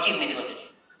 Holcim itu kata dia.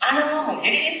 Anak ngomong,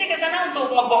 jadi inti ke sana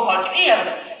untuk ngebom Holcim, iya.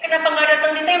 Kenapa nggak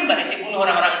datang ditembak, dibunuh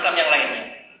orang-orang Islam yang lainnya?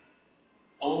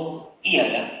 Oh, iya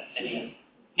ya, jadi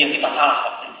dia kita salah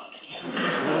waktu itu.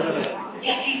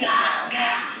 Ya tidak.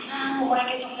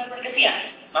 Mereka itu benar-benar kesian.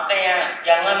 Makanya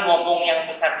jangan ngomong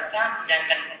yang besar-besar,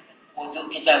 sedangkan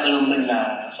wudhu kita belum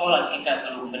benar, sholat kita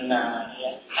belum benar,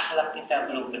 ya, akhlak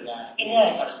kita belum benar. Ini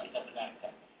yang harus kita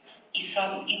benarkan.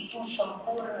 Islam itu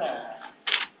sempurna.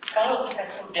 Kalau kita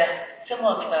sudah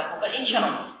semua kita lakukan, insya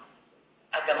Allah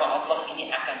agama Allah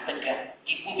ini akan tegak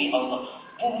di bumi Allah.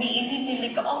 Bumi ini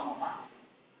milik Allah.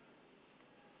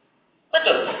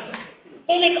 Betul.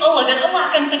 Milik Allah dan Allah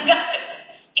akan tegak.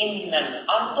 Innal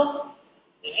arda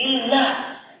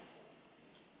lillah.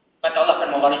 Maka Allah akan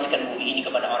mewariskan bumi ini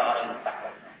kepada orang-orang yang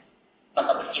bertakwa.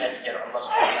 Maka berjihad secara Allah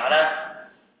SWT.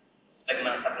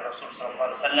 Bagaimana sabda Rasul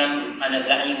SAW, ana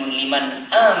za'imun liman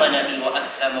amana bi wa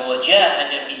aslama wa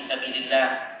jahada fi sabilillah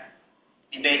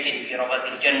bi baitin fi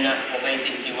rabatil jannah wa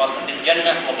baitin fi wasatil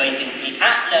jannah wa baitin fi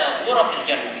a'la ghurafil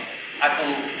jannah. Aku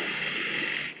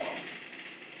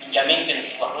menjaminkan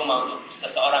sebuah rumah untuk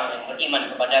seseorang yang beriman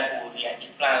kepadaku, dia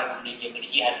Islam, dia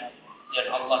berjihad dan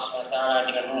Allah SWT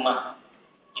dengan rumah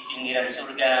di pinggiran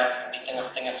surga, di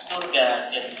tengah-tengah surga,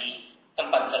 dan di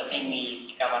tempat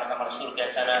tertinggi di kamar-kamar surga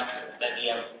sana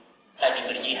bagi yang tadi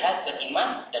berjihad,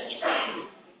 beriman dan Islam.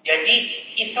 Jadi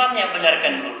Islam yang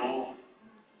benarkan dulu,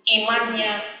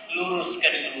 imannya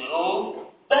luruskan dulu,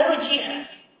 baru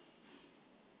jihad.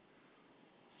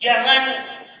 Jangan,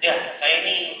 ya saya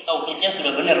ini tauhidnya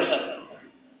sudah benar Ustaz.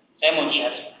 Saya mau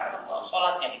jihad, subhanallah,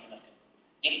 sholatnya dibenarkan.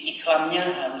 Jadi Islamnya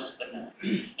harus benar.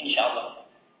 Insya Allah.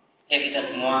 Ya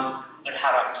kita semua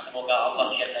berharap semoga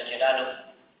Allah Jalla Jalaluhu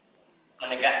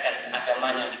menegakkan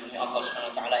agamanya di bumi Allah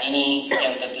Subhanahu wa taala ini,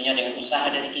 yang tentunya dengan usaha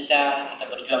dari kita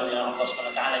berjuang dengan Allah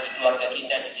Subhanahu wa taala di keluarga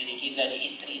kita, di diri kita, di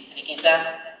istri-istri kita.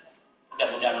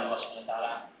 Mudah-mudahan Allah Subhanahu wa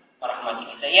taala merahmati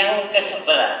kita. Yang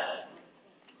ke-11,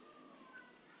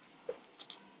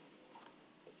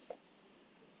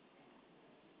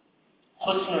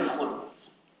 husnul khuluq.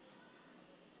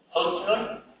 Husnul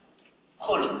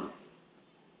khuluq.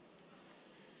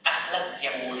 Akhlak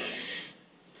yang mulia.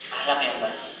 Akhlak yang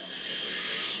baik.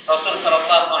 Rasul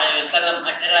sallallahu alaihi wasallam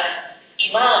adalah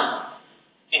imam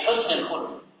fi husnul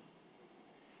khuluq.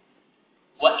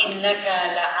 Wa innaka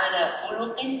la'ala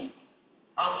khuluqin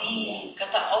azim.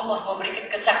 Kata Allah memberikan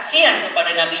kesaksian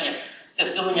kepada nabinya,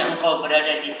 sesungguhnya engkau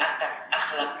berada di atas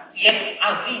akhlak yang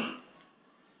azim.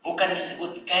 Bukan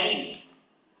disebut karim.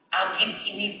 Azim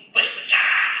ini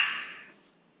besar.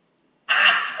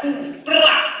 Aku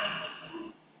berat.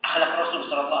 Akhlak Rasul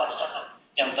sallallahu alaihi wasallam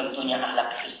yang tentunya akhlak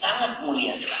itu sangat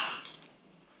mulia sekali.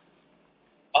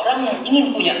 Orang yang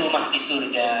ingin punya rumah di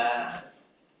surga,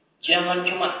 jangan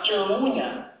cuma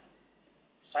ilmunya.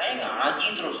 Saya ngaji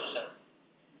terus Ustaz,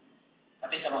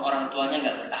 tapi sama orang tuanya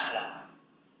nggak berakhlak.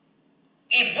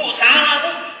 Ibu salah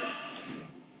tuh.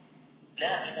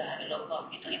 La ilaha illallah,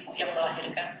 itu ibu yang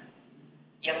melahirkan,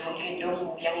 yang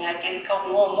menggendong, yang ngajin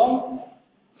kau ngomong.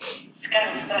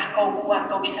 Sekarang setelah kau kuat,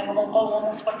 kau bisa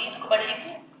ngomong seperti itu kepada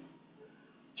ibu.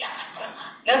 Jangan pernah.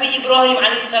 Nabi Ibrahim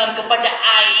alaihissalam kepada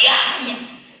ayahnya,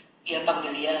 dia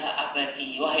panggil ya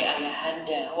abadi, wahai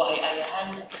ayahanda, wahai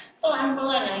ayahanda.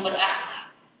 Pelan-pelan yang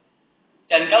berakhlak.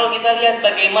 Dan kalau kita lihat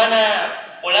bagaimana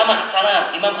ulama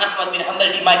salaf, Imam Ahmad bin Hanbal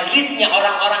di majlisnya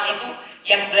orang-orang itu,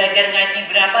 yang belajar ngaji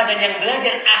berapa dan yang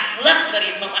belajar akhlak dari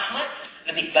Imam Ahmad,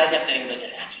 lebih banyak dari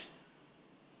belajar ngaji.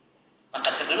 Maka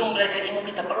sebelum belajar ilmu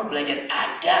kita perlu belajar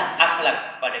adab, akhlak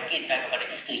kepada kita, kepada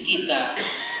istri kita,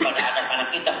 kepada anak-anak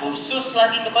kita, khusus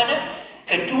lagi kepada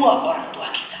kedua orang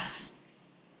tua kita.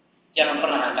 Jangan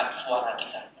pernah angkat suara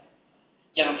kita.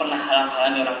 Jangan pernah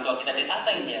halang-halangi orang tua kita dari apa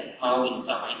yang dia mauin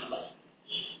selama itu baik.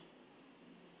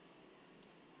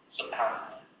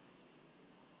 Subhanallah.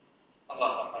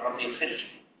 Allahumma rabbi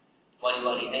firli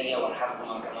wali-walidayya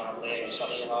warhamhuma kama rabbayani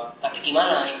shaghira. Tapi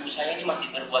gimana, ibu saya ini masih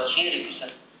berbuat syirik,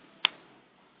 Ustaz.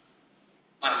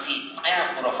 Masih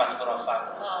khurafat.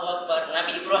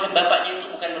 Nabi Ibrahim bapaknya itu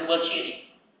bukan berbuat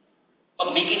syirik.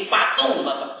 Pembikin patung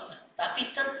bapak. Tapi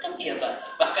tetap dia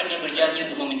bahkan dia berjanji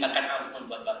untuk memintakan ampun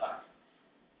buat bapak.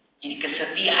 Jadi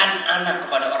kesetiaan anak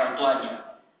kepada orang tuanya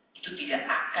itu tidak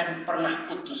akan pernah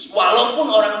putus. Walaupun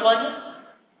orang tuanya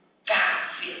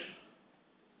kafir.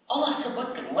 Allah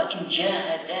sebutkan, wa in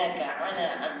jahadaka ala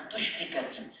an tusyrika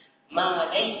ma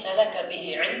laysa laka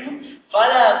bihi ilmu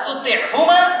fala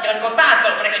tuti'huma. Jangan kau taat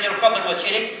kalau mereka nyuruh kau berbuat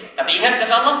syirik. Tapi ingat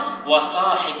kata Allah, wa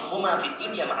sahibhuma fid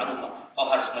dunya ma'rufa. Kau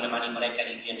harus menemani mereka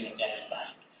di dunia dengan jalan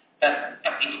baik.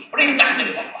 Tapi itu perintah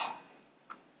dari Allah.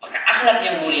 Maka akhlak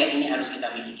yang mulia ini harus kita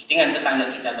miliki. Dengan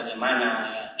tetangga kita bagaimana,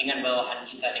 dengan bawahan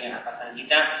kita, dengan atasan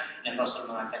kita. Dan Rasul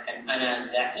mengatakan, ana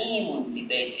za'imun bi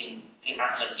baitin fi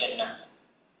a'lal jannah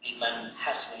liman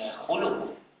hasuna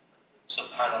khuluquhu.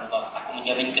 Subhanallah, aku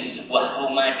menjaminkan sebuah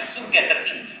rumah di surga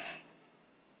tertinggi.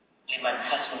 Liman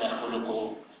hasuna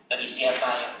khuluquhu, bagi siapa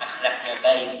yang akhlaknya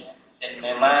baik. Dan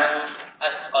memang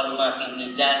asqal ma fil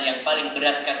mizan, yang paling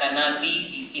berat kata Nabi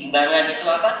di timbangan itu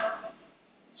apa?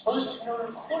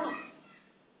 Husnul khuluq,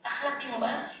 akhlak yang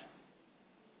baik.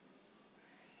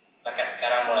 Maka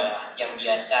sekarang mulailah yang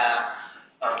biasa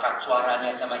angkat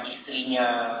suaranya sama istrinya,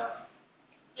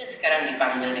 ya sekarang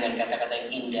dipanggil dengan kata-kata yang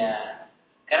indah.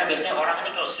 Karena biasanya orang ini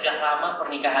kalau sudah lama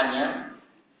pernikahannya,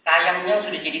 sayangnya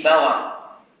sudah jadi bawah.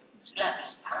 Sudah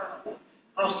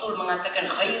Rasul mengatakan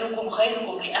khairukum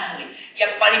li ahli.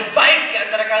 Yang paling baik di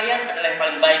antara kalian adalah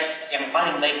yang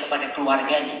paling baik kepada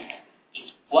keluarganya.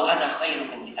 Wa ana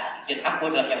khairukum li ahli. Dan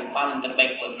aku adalah yang paling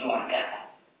terbaik buat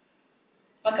keluarga.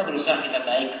 Maka berusaha kita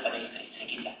baik kepada istri-istri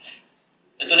kita.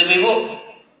 Betul ibu-ibu?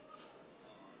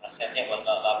 Nasihatnya buat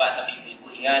bapak, tapi ibu-ibu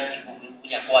ingat, ibu-ibu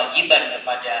punya kewajiban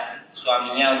kepada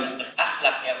suaminya untuk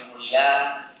berakhlak yang mulia.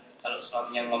 Kalau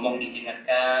suaminya ngomong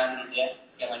didengarkan, gitu ya.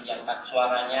 Jangan diangkat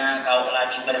suaranya. Kalau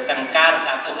lagi bertengkar,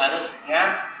 satu harus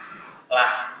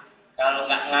ngalah. Kalau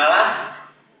nggak ngalah,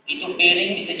 itu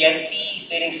piring bisa jadi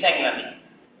piring seng nanti.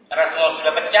 Karena kalau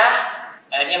sudah pecah,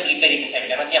 akhirnya beli piring seng.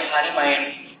 Karena tiap hari main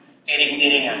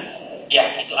piring-piringan. Ya,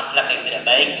 itu akhlak yang tidak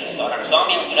baik. Seorang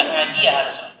suami yang sudah ngaji ya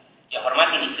harus dia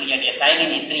hormati istrinya, dia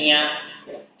sayangin istrinya.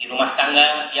 Di rumah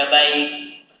tangga dia baik,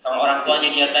 sama orang tuanya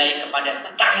dia baik, kepada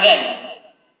tetangganya.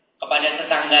 Kepada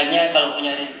tetangganya kalau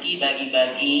punya rezeki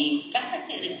bagi-bagi, kan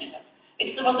kasih rezeki.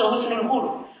 Itu termasuk husnul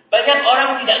khuluq. Banyak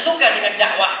orang tidak suka dengan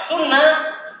dakwah sunnah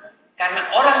karena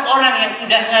orang-orang yang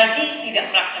sudah ngaji tidak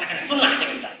melaksanakan sunnah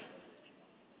yang kita.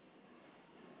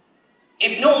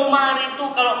 Ibnu Umar itu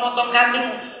kalau motong kambing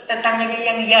tetangganya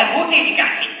yang Yahudi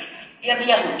dikasih, yang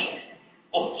Yahudi.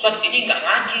 Oh, Ustaz ini enggak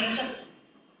ngaji, Ustaz.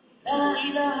 La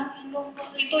ilaha illallah.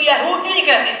 Itu Yahudi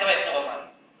dikasih sama Ibnu Umar.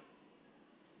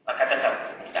 Maka tetap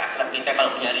kita akhlak kita kalau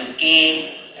punya rezeki,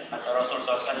 kata Rasul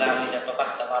SAW, tidak tobat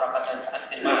tabarakatan saat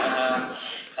firman.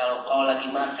 Kalau kau lagi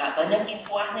masak, banyakin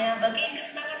kuahnya, bagiin ke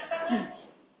tetangga-tetangga.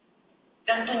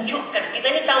 Dan tunjukkan kita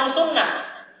ini tahu sunnah,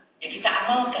 ya kita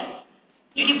amalkan.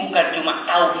 Jadi bukan cuma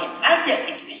tauhid aja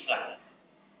itu Islam.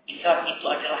 Islam itu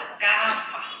adalah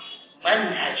kafah,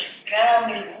 manhaj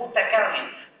kamil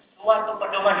mutakamil, suatu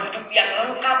pedoman hidup yang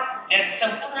lengkap dan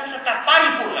sempurna serta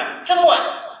paripurna. Semua.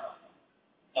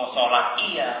 Mau sholat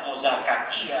iya, mau zakat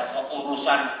iya, mau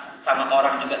urusan sama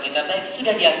orang juga kita baik,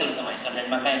 sudah diatur sama Islam. Dan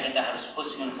makanya kita harus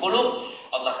husnul khuluq.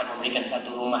 Allah akan memberikan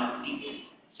satu rumah di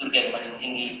surga yang paling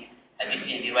tinggi. Hadis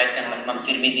yang diriwayatkan oleh Imam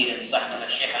Tirmidzi dan sahih oleh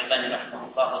Syekh Al-Albani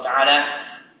rahimahullah taala.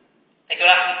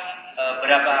 Itulah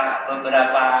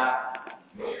beberapa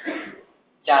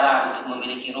cara untuk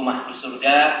memiliki rumah di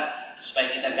surga supaya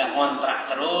kita enggak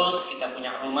ngontrak terus, kita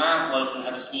punya rumah walaupun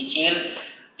harus nyicil.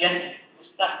 Dan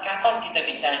Ustaz, kapan kita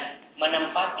bisa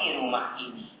menempati rumah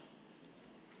ini?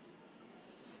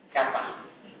 Kapan?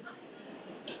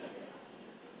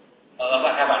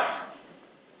 Bapak kapan?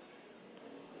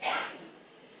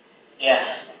 Ya.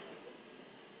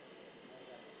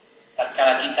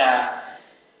 Tatkala kita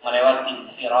melewati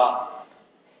sirat,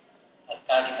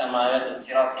 tatkala kita melewati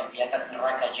sirat yang di atas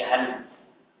neraka jahanam,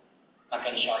 maka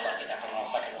insya Allah kita akan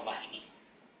merasakan rumah ini.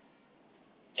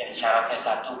 Dan syaratnya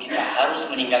satu, kita harus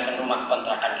meninggalkan rumah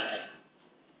kontrakan kita.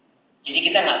 Jadi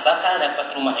kita nggak bakal dapat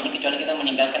rumah ini kecuali kita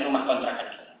meninggalkan rumah kontrakan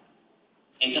kita.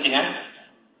 Itu dengan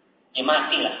ya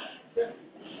mati lah.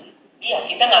 Iya,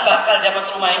 kita nggak bakal dapat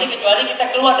rumah ini kecuali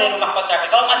kita keluar dari rumah kontrakan.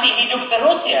 Kalau masih hidup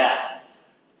terus ya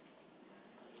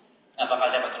nggak bakal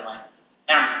dapat rumah.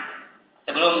 Nah,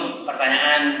 sebelum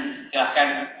pertanyaan silahkan.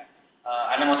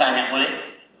 Anda mau tanya boleh?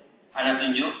 Anda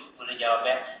tunjuk, boleh jawab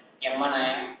ya. Yang mana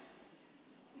ya?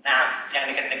 Nah, yang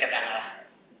dekat-dekat Anda.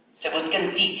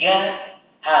 Sebutkan 3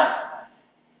 hal.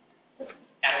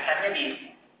 Kalimatnya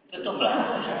ditutup lah.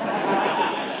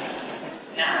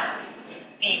 Nah,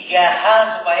 3 hal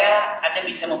supaya Anda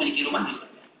bisa memiliki rumah di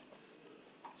surga.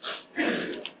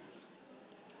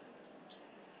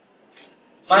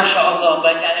 Masya Allah,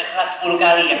 baca Al-Ikhlas 10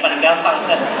 kali yang paling gampang.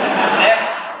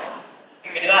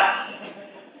 Yang kedua,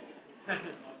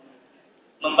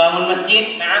 membangun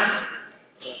masjid. Nah,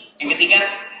 yang ketiga,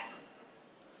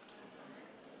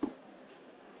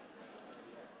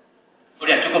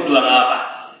 udah cukup 2 nggak apa.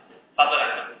 Satu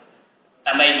lagi,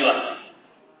 tambahin 2.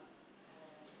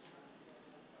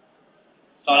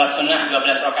 Sholat sunnah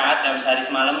 12 rakaat dalam sehari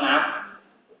semalam. Nah,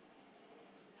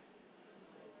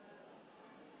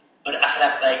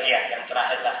 berakhlak baik ya, yang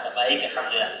terakhir akhlak baik,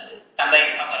 alhamdulillah.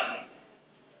 Tambahin apa lagi?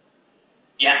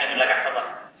 Ya, di belakang apa?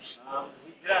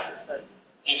 Hijrah.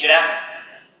 Hijrah.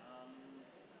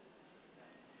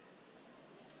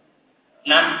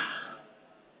 6.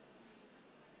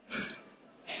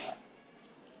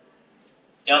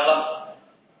 Ya Allah.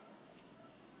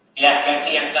 Ya,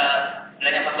 ganti yang ke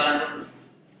belakang patoran itu.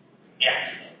 Ya.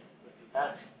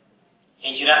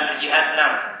 Hijrah, jihad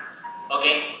 6.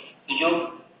 Oke.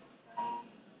 7.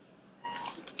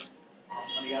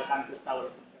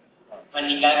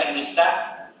 Meninggalkan dusta,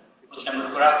 urusan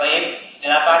berkurang baik.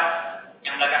 8.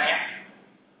 Yang belakangnya.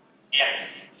 Ya.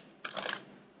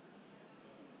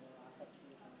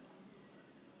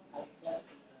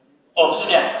 Oh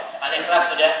sudah, Al-Ikhlas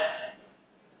sudah.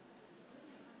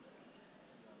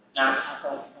 Nah,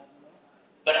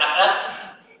 berakhlak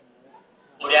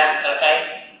udah selesai.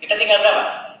 Kita tinggal berapa?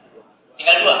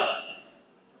 Tinggal 2.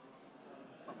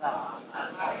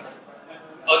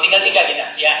 Oh, tinggal 3 kita.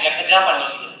 Ya, yang ke-8 kalau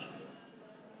gitu.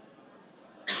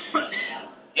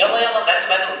 Ya Allah, yang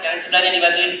bantu, yang sebelahnya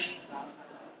dibantuin.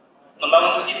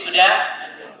 Membangun masjid sudah.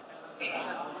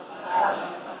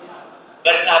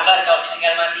 Bersabar kalau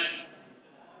ditinggal mati.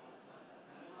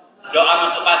 Doa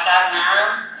masuk pasar,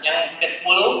 nah, yang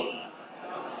ke-10.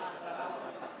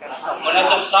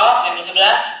 Menutup shop yang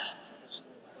ke-11.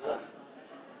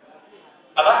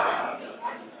 Apa?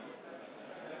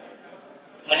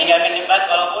 Meninggalkan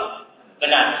debat walaupun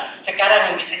benar. Sekarang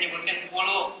yang bisa nyebutkan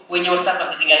 10, punya Ustaz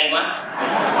masih tinggal 5.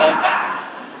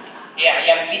 Ya,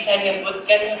 yang bisa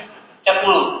nyebutkan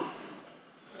 10.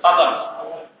 Tonton.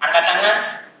 Angkat tangan.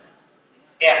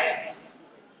 Ya.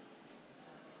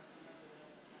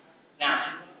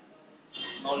 Nah,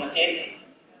 mau masjid,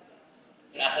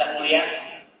 berakhlak mulia,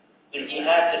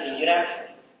 berjihad, berhijrah.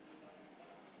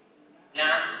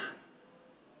 Nah,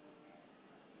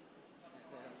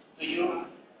 7.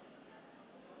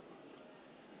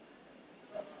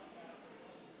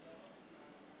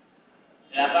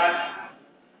 8.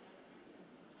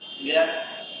 9.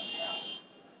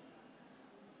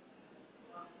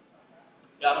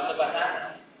 Gak masuk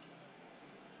pasar.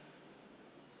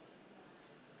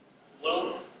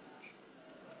 10.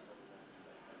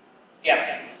 Siap.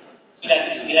 Sudah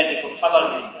 9 cukup. Fadol.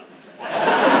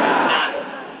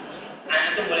 Nah,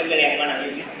 itu boleh pilih yang mana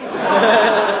gitu.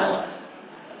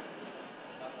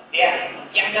 Ya,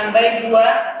 yang nambahin 2.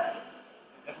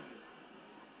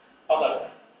 Fadol.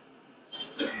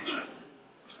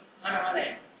 Mana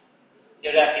ya?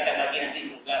 Sudah kita bagi nanti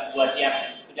juga buat yang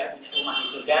sudah punya rumah di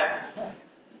surga.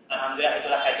 Alhamdulillah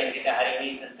itulah kajian kita hari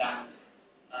ini tentang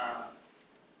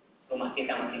rumah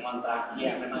kita masih ngontrak.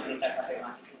 Ya memang kita sampai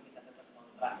masih kita tetap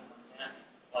ngontrak rumahnya.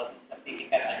 Walaupun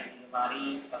sertifikat ada di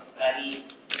lemari, suatu hari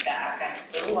kita akan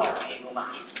keluar dari rumah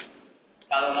itu.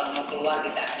 Kalau nggak mau keluar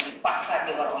kita akan dipaksa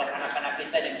keluar oleh anak-anak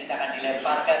kita dan kita akan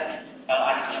dilemparkan. Kalau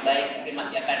anaknya baik mungkin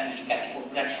masih akan diikat di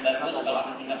kuburan yang bagus. Kalau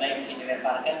anaknya nggak baik mungkin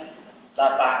dilemparkan.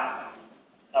 Bapak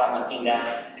selamat tinggal.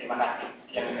 Terima kasih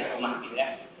sudah punya rumah kita.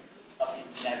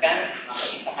 Silakan, maka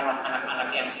kita akan anak-anak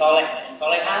yang soleh dan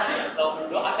soleha atau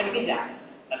doakan kita.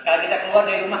 Kalau kita keluar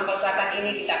dari rumah kontrakan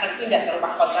ini, kita akan pindah ke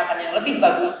rumah kontrakan yang lebih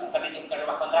bagus. Tapi itu bukan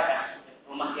rumah kontrakan,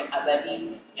 rumah yang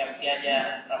abadi, yang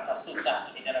tiada rasa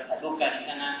susah, tidak rasa duka di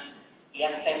sana,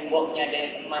 yang temboknya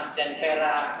dari emas dan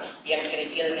perak, yang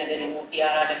kerikilnya dari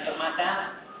mutiara dan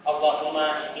permata.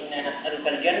 Allahumma inna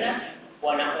nas'alukal jannah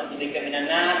wa na'udzubika minan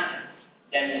nar.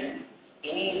 Dan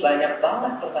ini banyak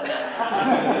banget pertanyaan.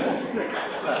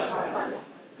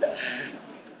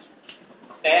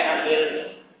 Saya ambil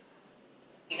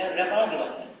tinggal berapa lagi,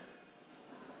 Pak?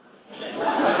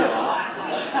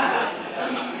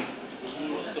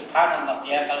 Subhanallah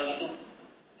ya, kalau gitu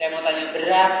saya mau tanya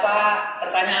berapa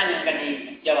pertanyaan yang akan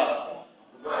dijawab?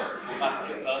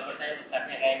 Masih, kalau pertanyaan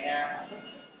besarnya kayaknya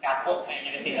kapok,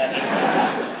 kayaknya ketinggalan.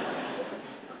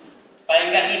 Paling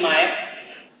nggak 5 ya.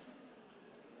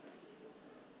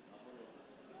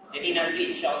 Jadi nanti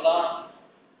insya Allah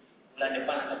bulan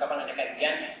depan atau kapan ada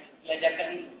kajian, diajarkan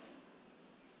ini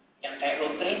yang kayak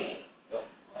lotre.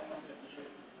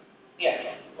 Ya,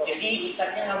 jadi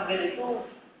ustaznya ngambil itu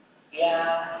ya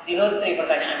di lotre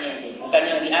pertanyaannya itu, bukan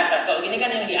yang di atas. Kalau gini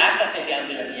kan yang di atas yang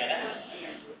diambil nantinya kan.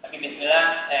 Tapi bismillah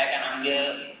saya akan ambil.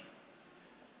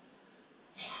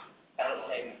 Kalau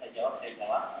saya bisa jawab, saya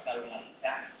jawab. Kalau nggak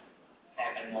bisa, saya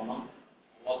akan ngomong.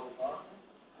 Wallahu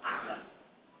a'lam.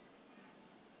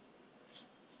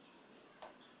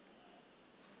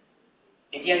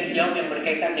 Jadi yang dijawab yang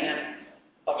berkaitan dengan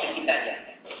topik kita aja.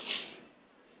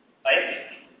 Baik?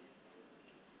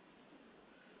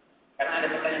 Karena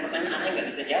ada pertanyaan-pertanyaan yang nggak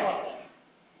bisa jawab.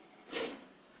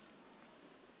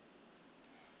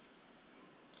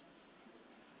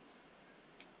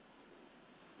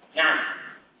 Nah,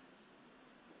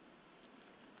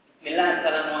 bismillah,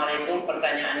 assalamualaikum.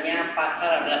 Pertanyaannya,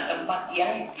 pasar adalah tempat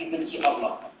yang dibenci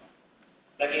Allah.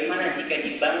 Bagaimana jika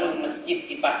dibangun masjid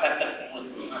di pasar tersebut?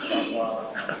 Masya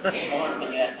Allah. Mohon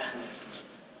penjelasannya.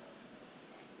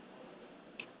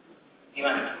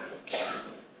 Gimana?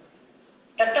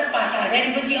 Tetap pasarnya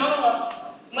dibenci Allah,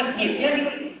 masjidnya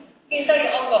dicintai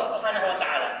Allah Subhanahu wa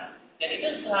Ta'ala. Dan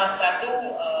itu salah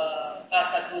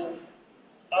satu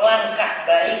langkah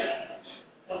baik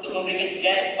untuk memberikan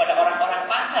hidayah kepada orang-orang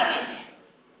pasar ini.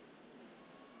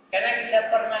 Karena kita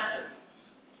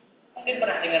mungkin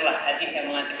pernah dengarlah hadis yang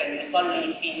mengatakan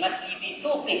yusolli fi masjid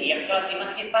suqih, yang sholat di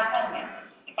masjid pasarnya,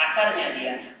 di pasarnya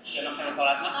dia melaksanakan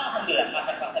sholat. Maka alhamdulillah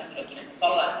pasar-pasar sudah punya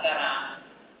sholat sekarang,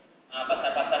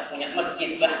 pasar-pasar punya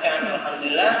masjid bahkan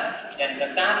alhamdulillah, dan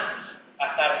tetap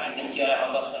pasar dibenci oleh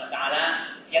Allah SWT.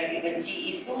 Yang dibenci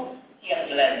itu yang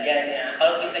belajarnya.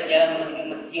 Kalau kita jalan menuju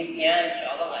masjidnya,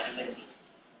 insya Allah nggak dibenci.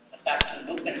 Tetap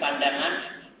tundukkan pandangan,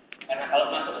 karena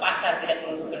kalau masuk pasar tidak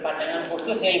tundukkan pandangan,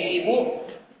 khususnya ibu-ibu.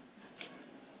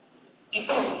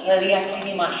 Itu lihat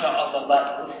ini masya Allah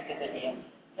bagus kata dia.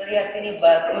 Lihat ini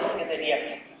bagus kata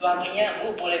dia. Suaminya,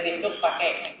 Bu boleh besok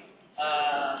pakai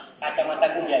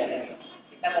kacamata kuda.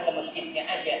 Kita mau ke masjidnya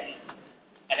aja.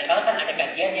 Kadang-kadang kan ada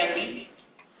kajian yang di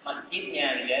masjidnya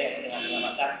gitu ya, yang dengan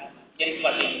mata. Jadi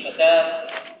seperti itu. Tetap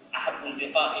ahabul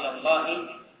biqa ilallahi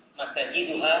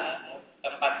masajiduha,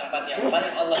 tempat-tempat yang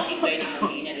paling Allah cintai di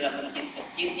bumi ini adalah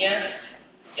masjid-masjidnya,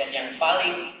 dan yang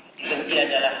paling dibenci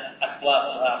adalah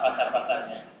aswaquha,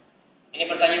 pasar-pasarnya. Ini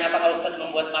pertanyaan, apa kalau Ustaz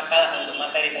membuat makalah untuk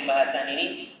materi pembahasan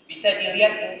ini? Bisa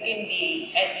dilihat mungkin di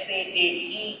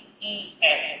STDIIS.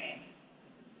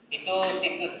 Itu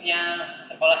situsnya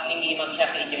Sekolah Tinggi Imam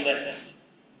Syafi'i Jember.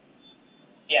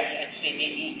 Ya,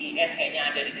 STDIIS kayaknya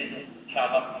ada di situ,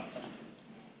 insyaallah.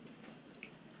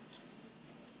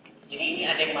 Jadi ini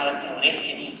ada yang malas nulis,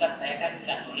 jadi Ustaz saya kan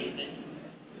nggak tulis.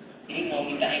 Jadi mau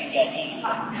minta yang jadi.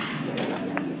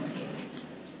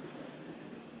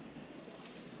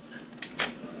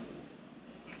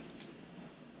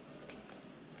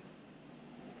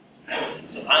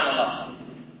 Subhanallah.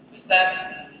 Ustaz,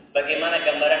 bagaimana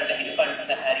gambaran kehidupan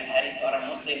sehari-hari seorang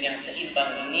muslim yang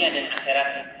seimbang dunia dan akhirat?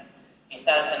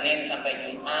 Misal Senin sampai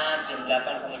Jumat jam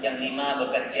 8 sampai jam 5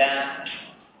 bekerja,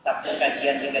 Sabtu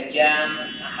kajian 3 jam,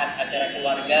 Ahad acara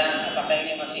keluarga. Apakah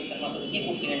ini masih termasuk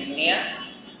sibuk dengan dunia?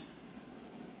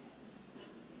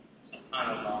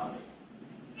 Subhanallah.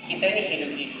 Kita ini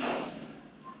hidup di dunia.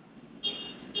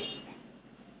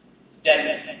 Dan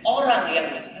orang yang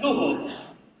luhur,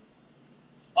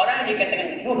 orang yang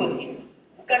dikatakan zuhud itu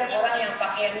bukan orang yang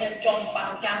pakaiannya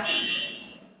compang-camping.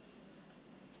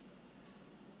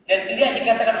 Dan tidak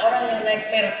dikatakan orang yang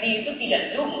naik Mercy itu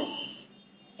tidak zuhud.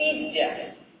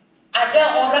 Tidak. Ada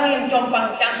orang yang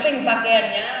compang-camping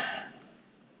pakaiannya,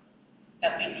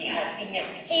 tapi di hatinya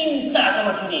cinta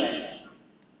sama dunia.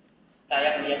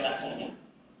 Sayang dia nggak punya.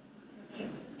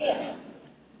 Ya.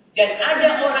 Dan ada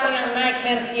orang yang naik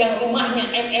Mercy yang rumahnya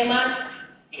MM-an,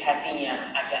 di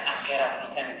hatinya ada akhirat,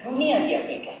 bukan dunia dia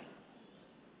pegang.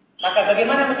 Maka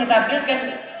bagaimana menyetabilkan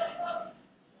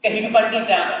kehidupan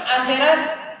kita akhirat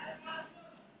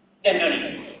dan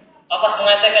dunia? Allah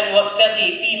mengatakan wabtaghi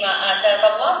fima ataka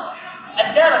Allah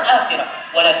ad-dar al-akhirah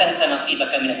wa la tansa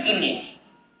nasibaka min ad-dunya.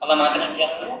 Allah mengatakan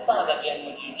jangan lupa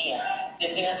bagianmu di dunia, dan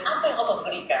dengan apa yang Allah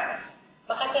berikan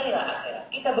maka carilah akhirat.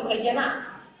 Kita bekerja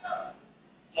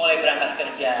mulai berangkat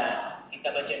kerja, kita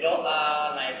baca doa,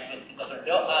 naik terus kita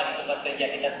berdoa, di tempat kerja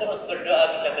kita terus berdoa,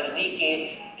 kita berzikir,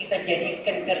 kita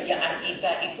jadikan kerjaan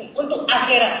kita itu untuk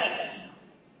akhirat kita.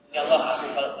 Ya Allah,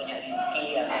 aku kalau punya rezeki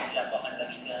yang dilakukan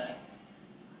baginya.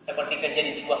 Seperti kerja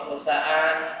di sebuah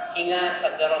perusahaan, ingat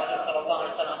sabda Rasul sallallahu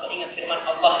alaihi wasallam, atau ingat firman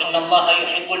Allah, "Innallaha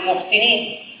yuhibbul muhsinin."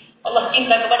 Allah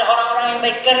cinta kepada orang-orang yang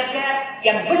baik kerja,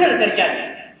 yang benar kerjanya.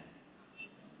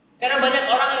 Karena banyak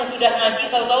orang yang sudah ngaji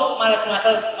tahu-tahu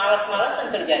malas-malasan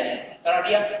kerjanya.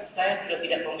 Karena saya sudah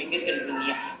tidak memikirkan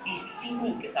dunia. Di sini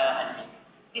kesalahannya.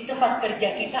 Di tempat kerja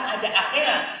kita ada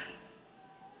akhirat.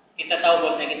 Kita tahu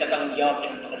bahwa kita tanggung jawab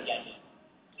dengan pekerjaan.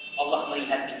 Allah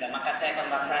melihat kita, maka saya akan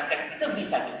melaksanakan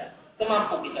sebisa kita,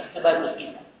 semampu kita, sebagus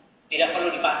kita. Tidak perlu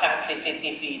dipasang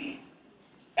CCTV ini.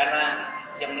 Karena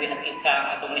yang melihat kita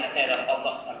atau melihat saya adalah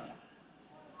Allah SWT.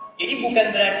 Jadi bukan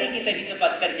berarti kita di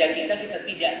tempat kerja kita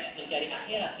tidak mencari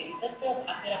akhirat. Jadi tetap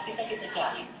akhirat kita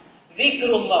cari.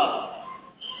 Zikrullah.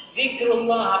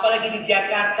 Zikrullah, apalagi di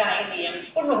Jakarta ini yang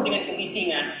penuh dengan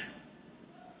kebisingan.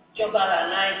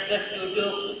 Cobalah naik ke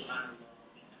duduk.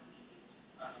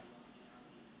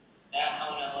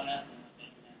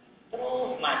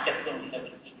 Terus macet pun kita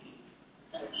berpikir.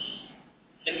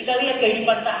 Dan kita lihat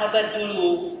kehidupan sahabat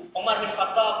dulu. Umar bin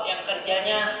Khattab yang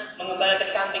kerjanya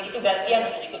mengembalakan kambing itu gantian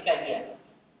ikut kajian.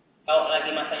 Kalau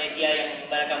lagi masanya dia yang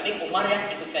mengembalakan kambing, Umar yang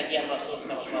ikut kajian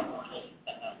Rasulullah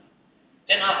SAW.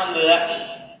 Dan alhamdulillah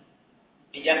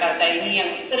di Jakarta ini yang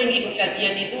sering ikut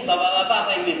kajian itu bapak-bapak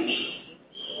apa ibu-ibu?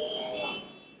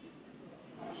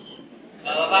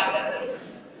 Bapak-bapak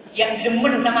yang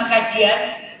demen sama kajian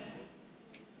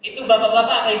itu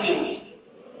bapak-bapak apa ibu-ibu?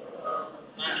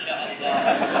 Masya Allah.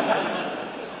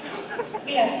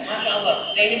 Iya, Masya Allah.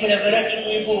 Nah ini benar-benar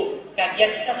ibu-ibu.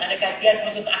 Kajian kita ada kajian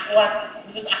untuk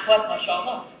akhwat, Masya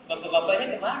Allah.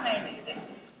 Bapak-bapaknya kemana ini?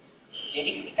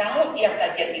 Jadi kalau yang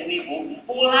kajian ibu-ibu,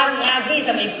 pulang lagi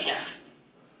sama ibunya.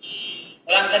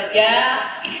 Pulang kerja,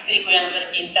 istriku yang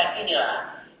tercinta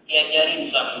inilah diajarin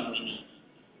suamiku ini.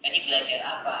 Tadi belajar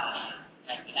apa?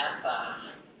 Ngaji apa?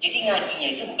 Jadi ngajinya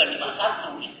itu bukan cuma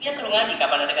satu. Istrinya perlu ngaji,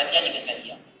 kapan ada kajian juga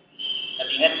kajian.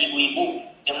 Tapi ingat ibu-ibu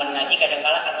yang mengaji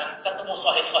kadang-kala karena ketemu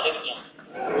sohib-sohibnya.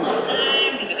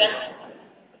 Gitu kan?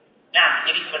 Nah,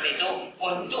 jadi seperti itu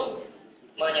untuk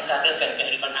menyestabilkan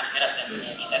kehidupan akhirat dan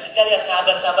dunia kita. Kita lihat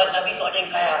sahabat-sahabat Nabi itu ada yang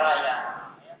kaya raya.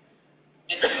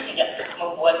 Itu tidak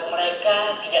membuat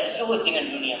mereka tidak zuhud dengan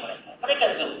dunia mereka. Mereka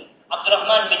zuhud.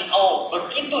 Abdurrahman bin Auf,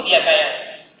 begitu dia kaya.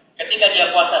 Ketika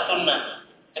dia puasa sunnah,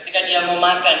 ketika dia mau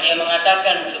makan, dia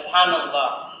mengatakan subhanallah,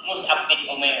 Mus'ab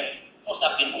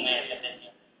bin Umair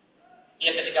katanya.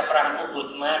 Dia ketika perang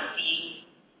Uhud mati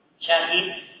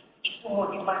syahid, itu mau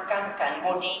dimakamkan,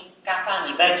 mau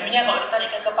dikafani. Bajunya kalau ditarik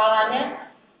ke kepalanya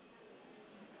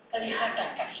kelihatan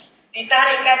kaki.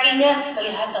 Ditarik kakinya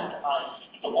kelihatan kepalanya.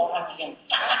 Itu orang yang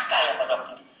sangat kaya pada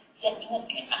waktu itu. Dia ingat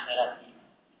dengan akhiratnya.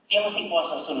 Dia mesti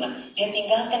puasa sunnah. Dia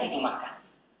tinggalkan itu makan.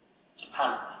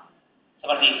 Subhanallah.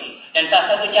 Seperti itu. Dan salah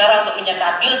satu cara untuk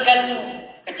menyatabilkan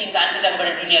kecintaan kita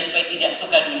kepada dunia supaya tidak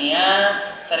suka dunia,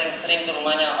 sering-sering ke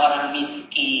rumahnya orang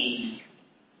miskin.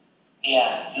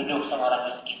 Ya, duduk sama orang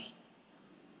miskin.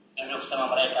 Duduk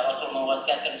sama mereka. Rasul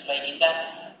mewasiatkan supaya kita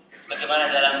bagaimana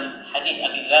dalam hadis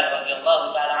Abi Dzar radhiyallahu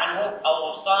taala anhu,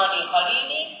 "Awsani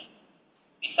khalili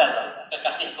bisabab."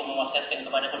 Kekasihku mewasiatkan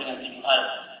kepadaku dengan 7 hal.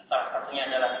 Salah satunya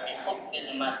adalah hubbil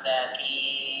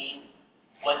masakin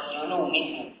wa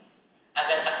junumihim.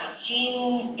 Agar aku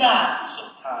cinta,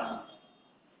 subhanallah.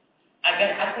 Agar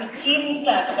aku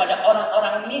cinta kepada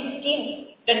orang-orang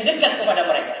miskin dan dekat kepada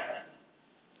mereka.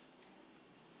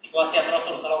 Wasiat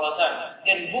Rasul sallallahu alaihi wasallam.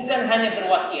 Dan bukan hanya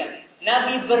berwasiat,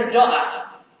 Nabi berdoa,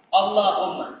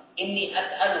 Allahumma inni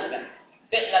as'aluka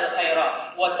fi'lal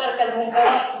khairat wa tarkal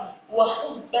munkarat wa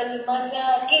hubbal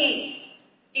masakin.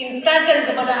 Cintakan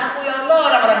kepada aku ya Allah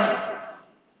orang-orang miskin.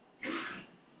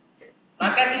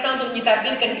 Maka kita untuk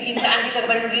menjadikan kecintaan kita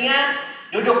kepada dunia,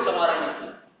 duduk sama orang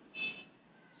miskin.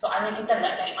 Soalnya kita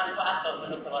nggak cari manfaat kalau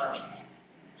duduk sama orang miskin.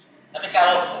 Tapi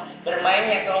kalau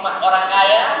bermainnya ke rumah orang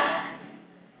kaya,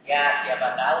 ya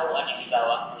siapa tahu ada yang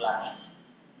dibawa pulang.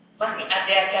 Masih ada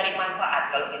yang cari manfaat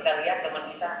kalau kita lihat teman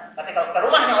kita. Tapi kalau ke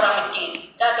rumahnya orang miskin,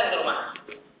 datang ke rumah,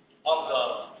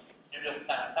 ngobrol, duduk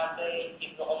sampai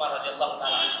Ibnu Umar radhiyallahu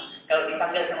taala. Kalau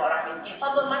dipanggil sama orang miskin,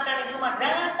 "Fadhil makan di rumah,"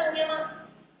 datang dia makan.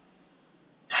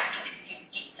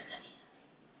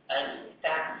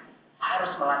 Kita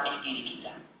harus melatih diri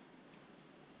kita.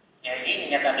 Jadi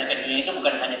menyatakan dunia itu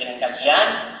bukan hanya dengan kajian,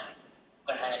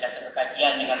 bukan hanya datang ke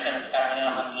kajian. Dengarkan sekarang ini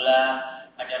alhamdulillah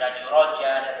ada radio roja,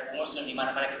 ada radio muslim di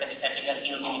mana-mana kita bisa dengar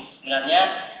ilmu. Sebenarnya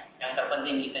Yang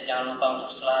terpenting kita jangan lupa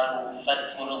untuk selalu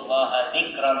fadkurullaha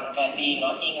dzikran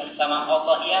katsiran, ingat sama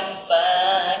Allah yang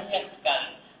banyak sekali.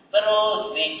 Terus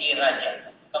zikir aja,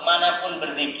 kemanapun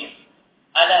berzikir.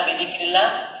 Ala bizikrillah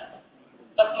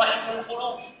tatma'innul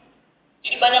qulub.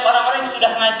 Jadi banyak orang-orang yang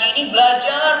sudah ngaji ini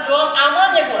belajar doang,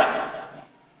 amalnya kurang.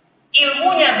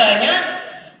 Ilmunya banyak,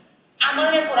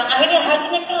 amalnya kurang. Akhirnya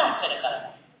hatinya keras kadang-kadang.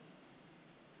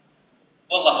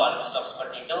 Wallahu a'lam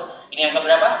seperti itu. Ini yang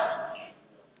keberapa?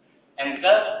 Yang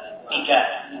ketiga.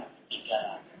 Tiga.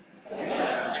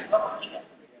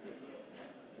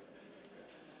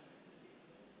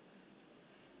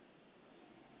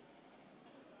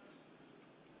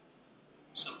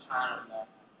 Subhanallah.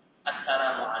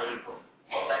 Assalamualaikum.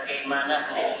 Bagaimana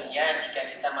hukumnya jika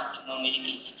kita masih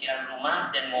memiliki cicilan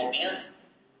rumah dan mobil,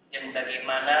 dan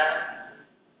bagaimana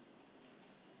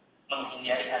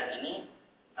menghindari hal ini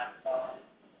atau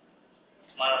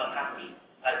melengkapi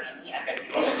hal ini agar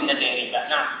kita tidak dari riba?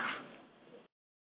 Nah,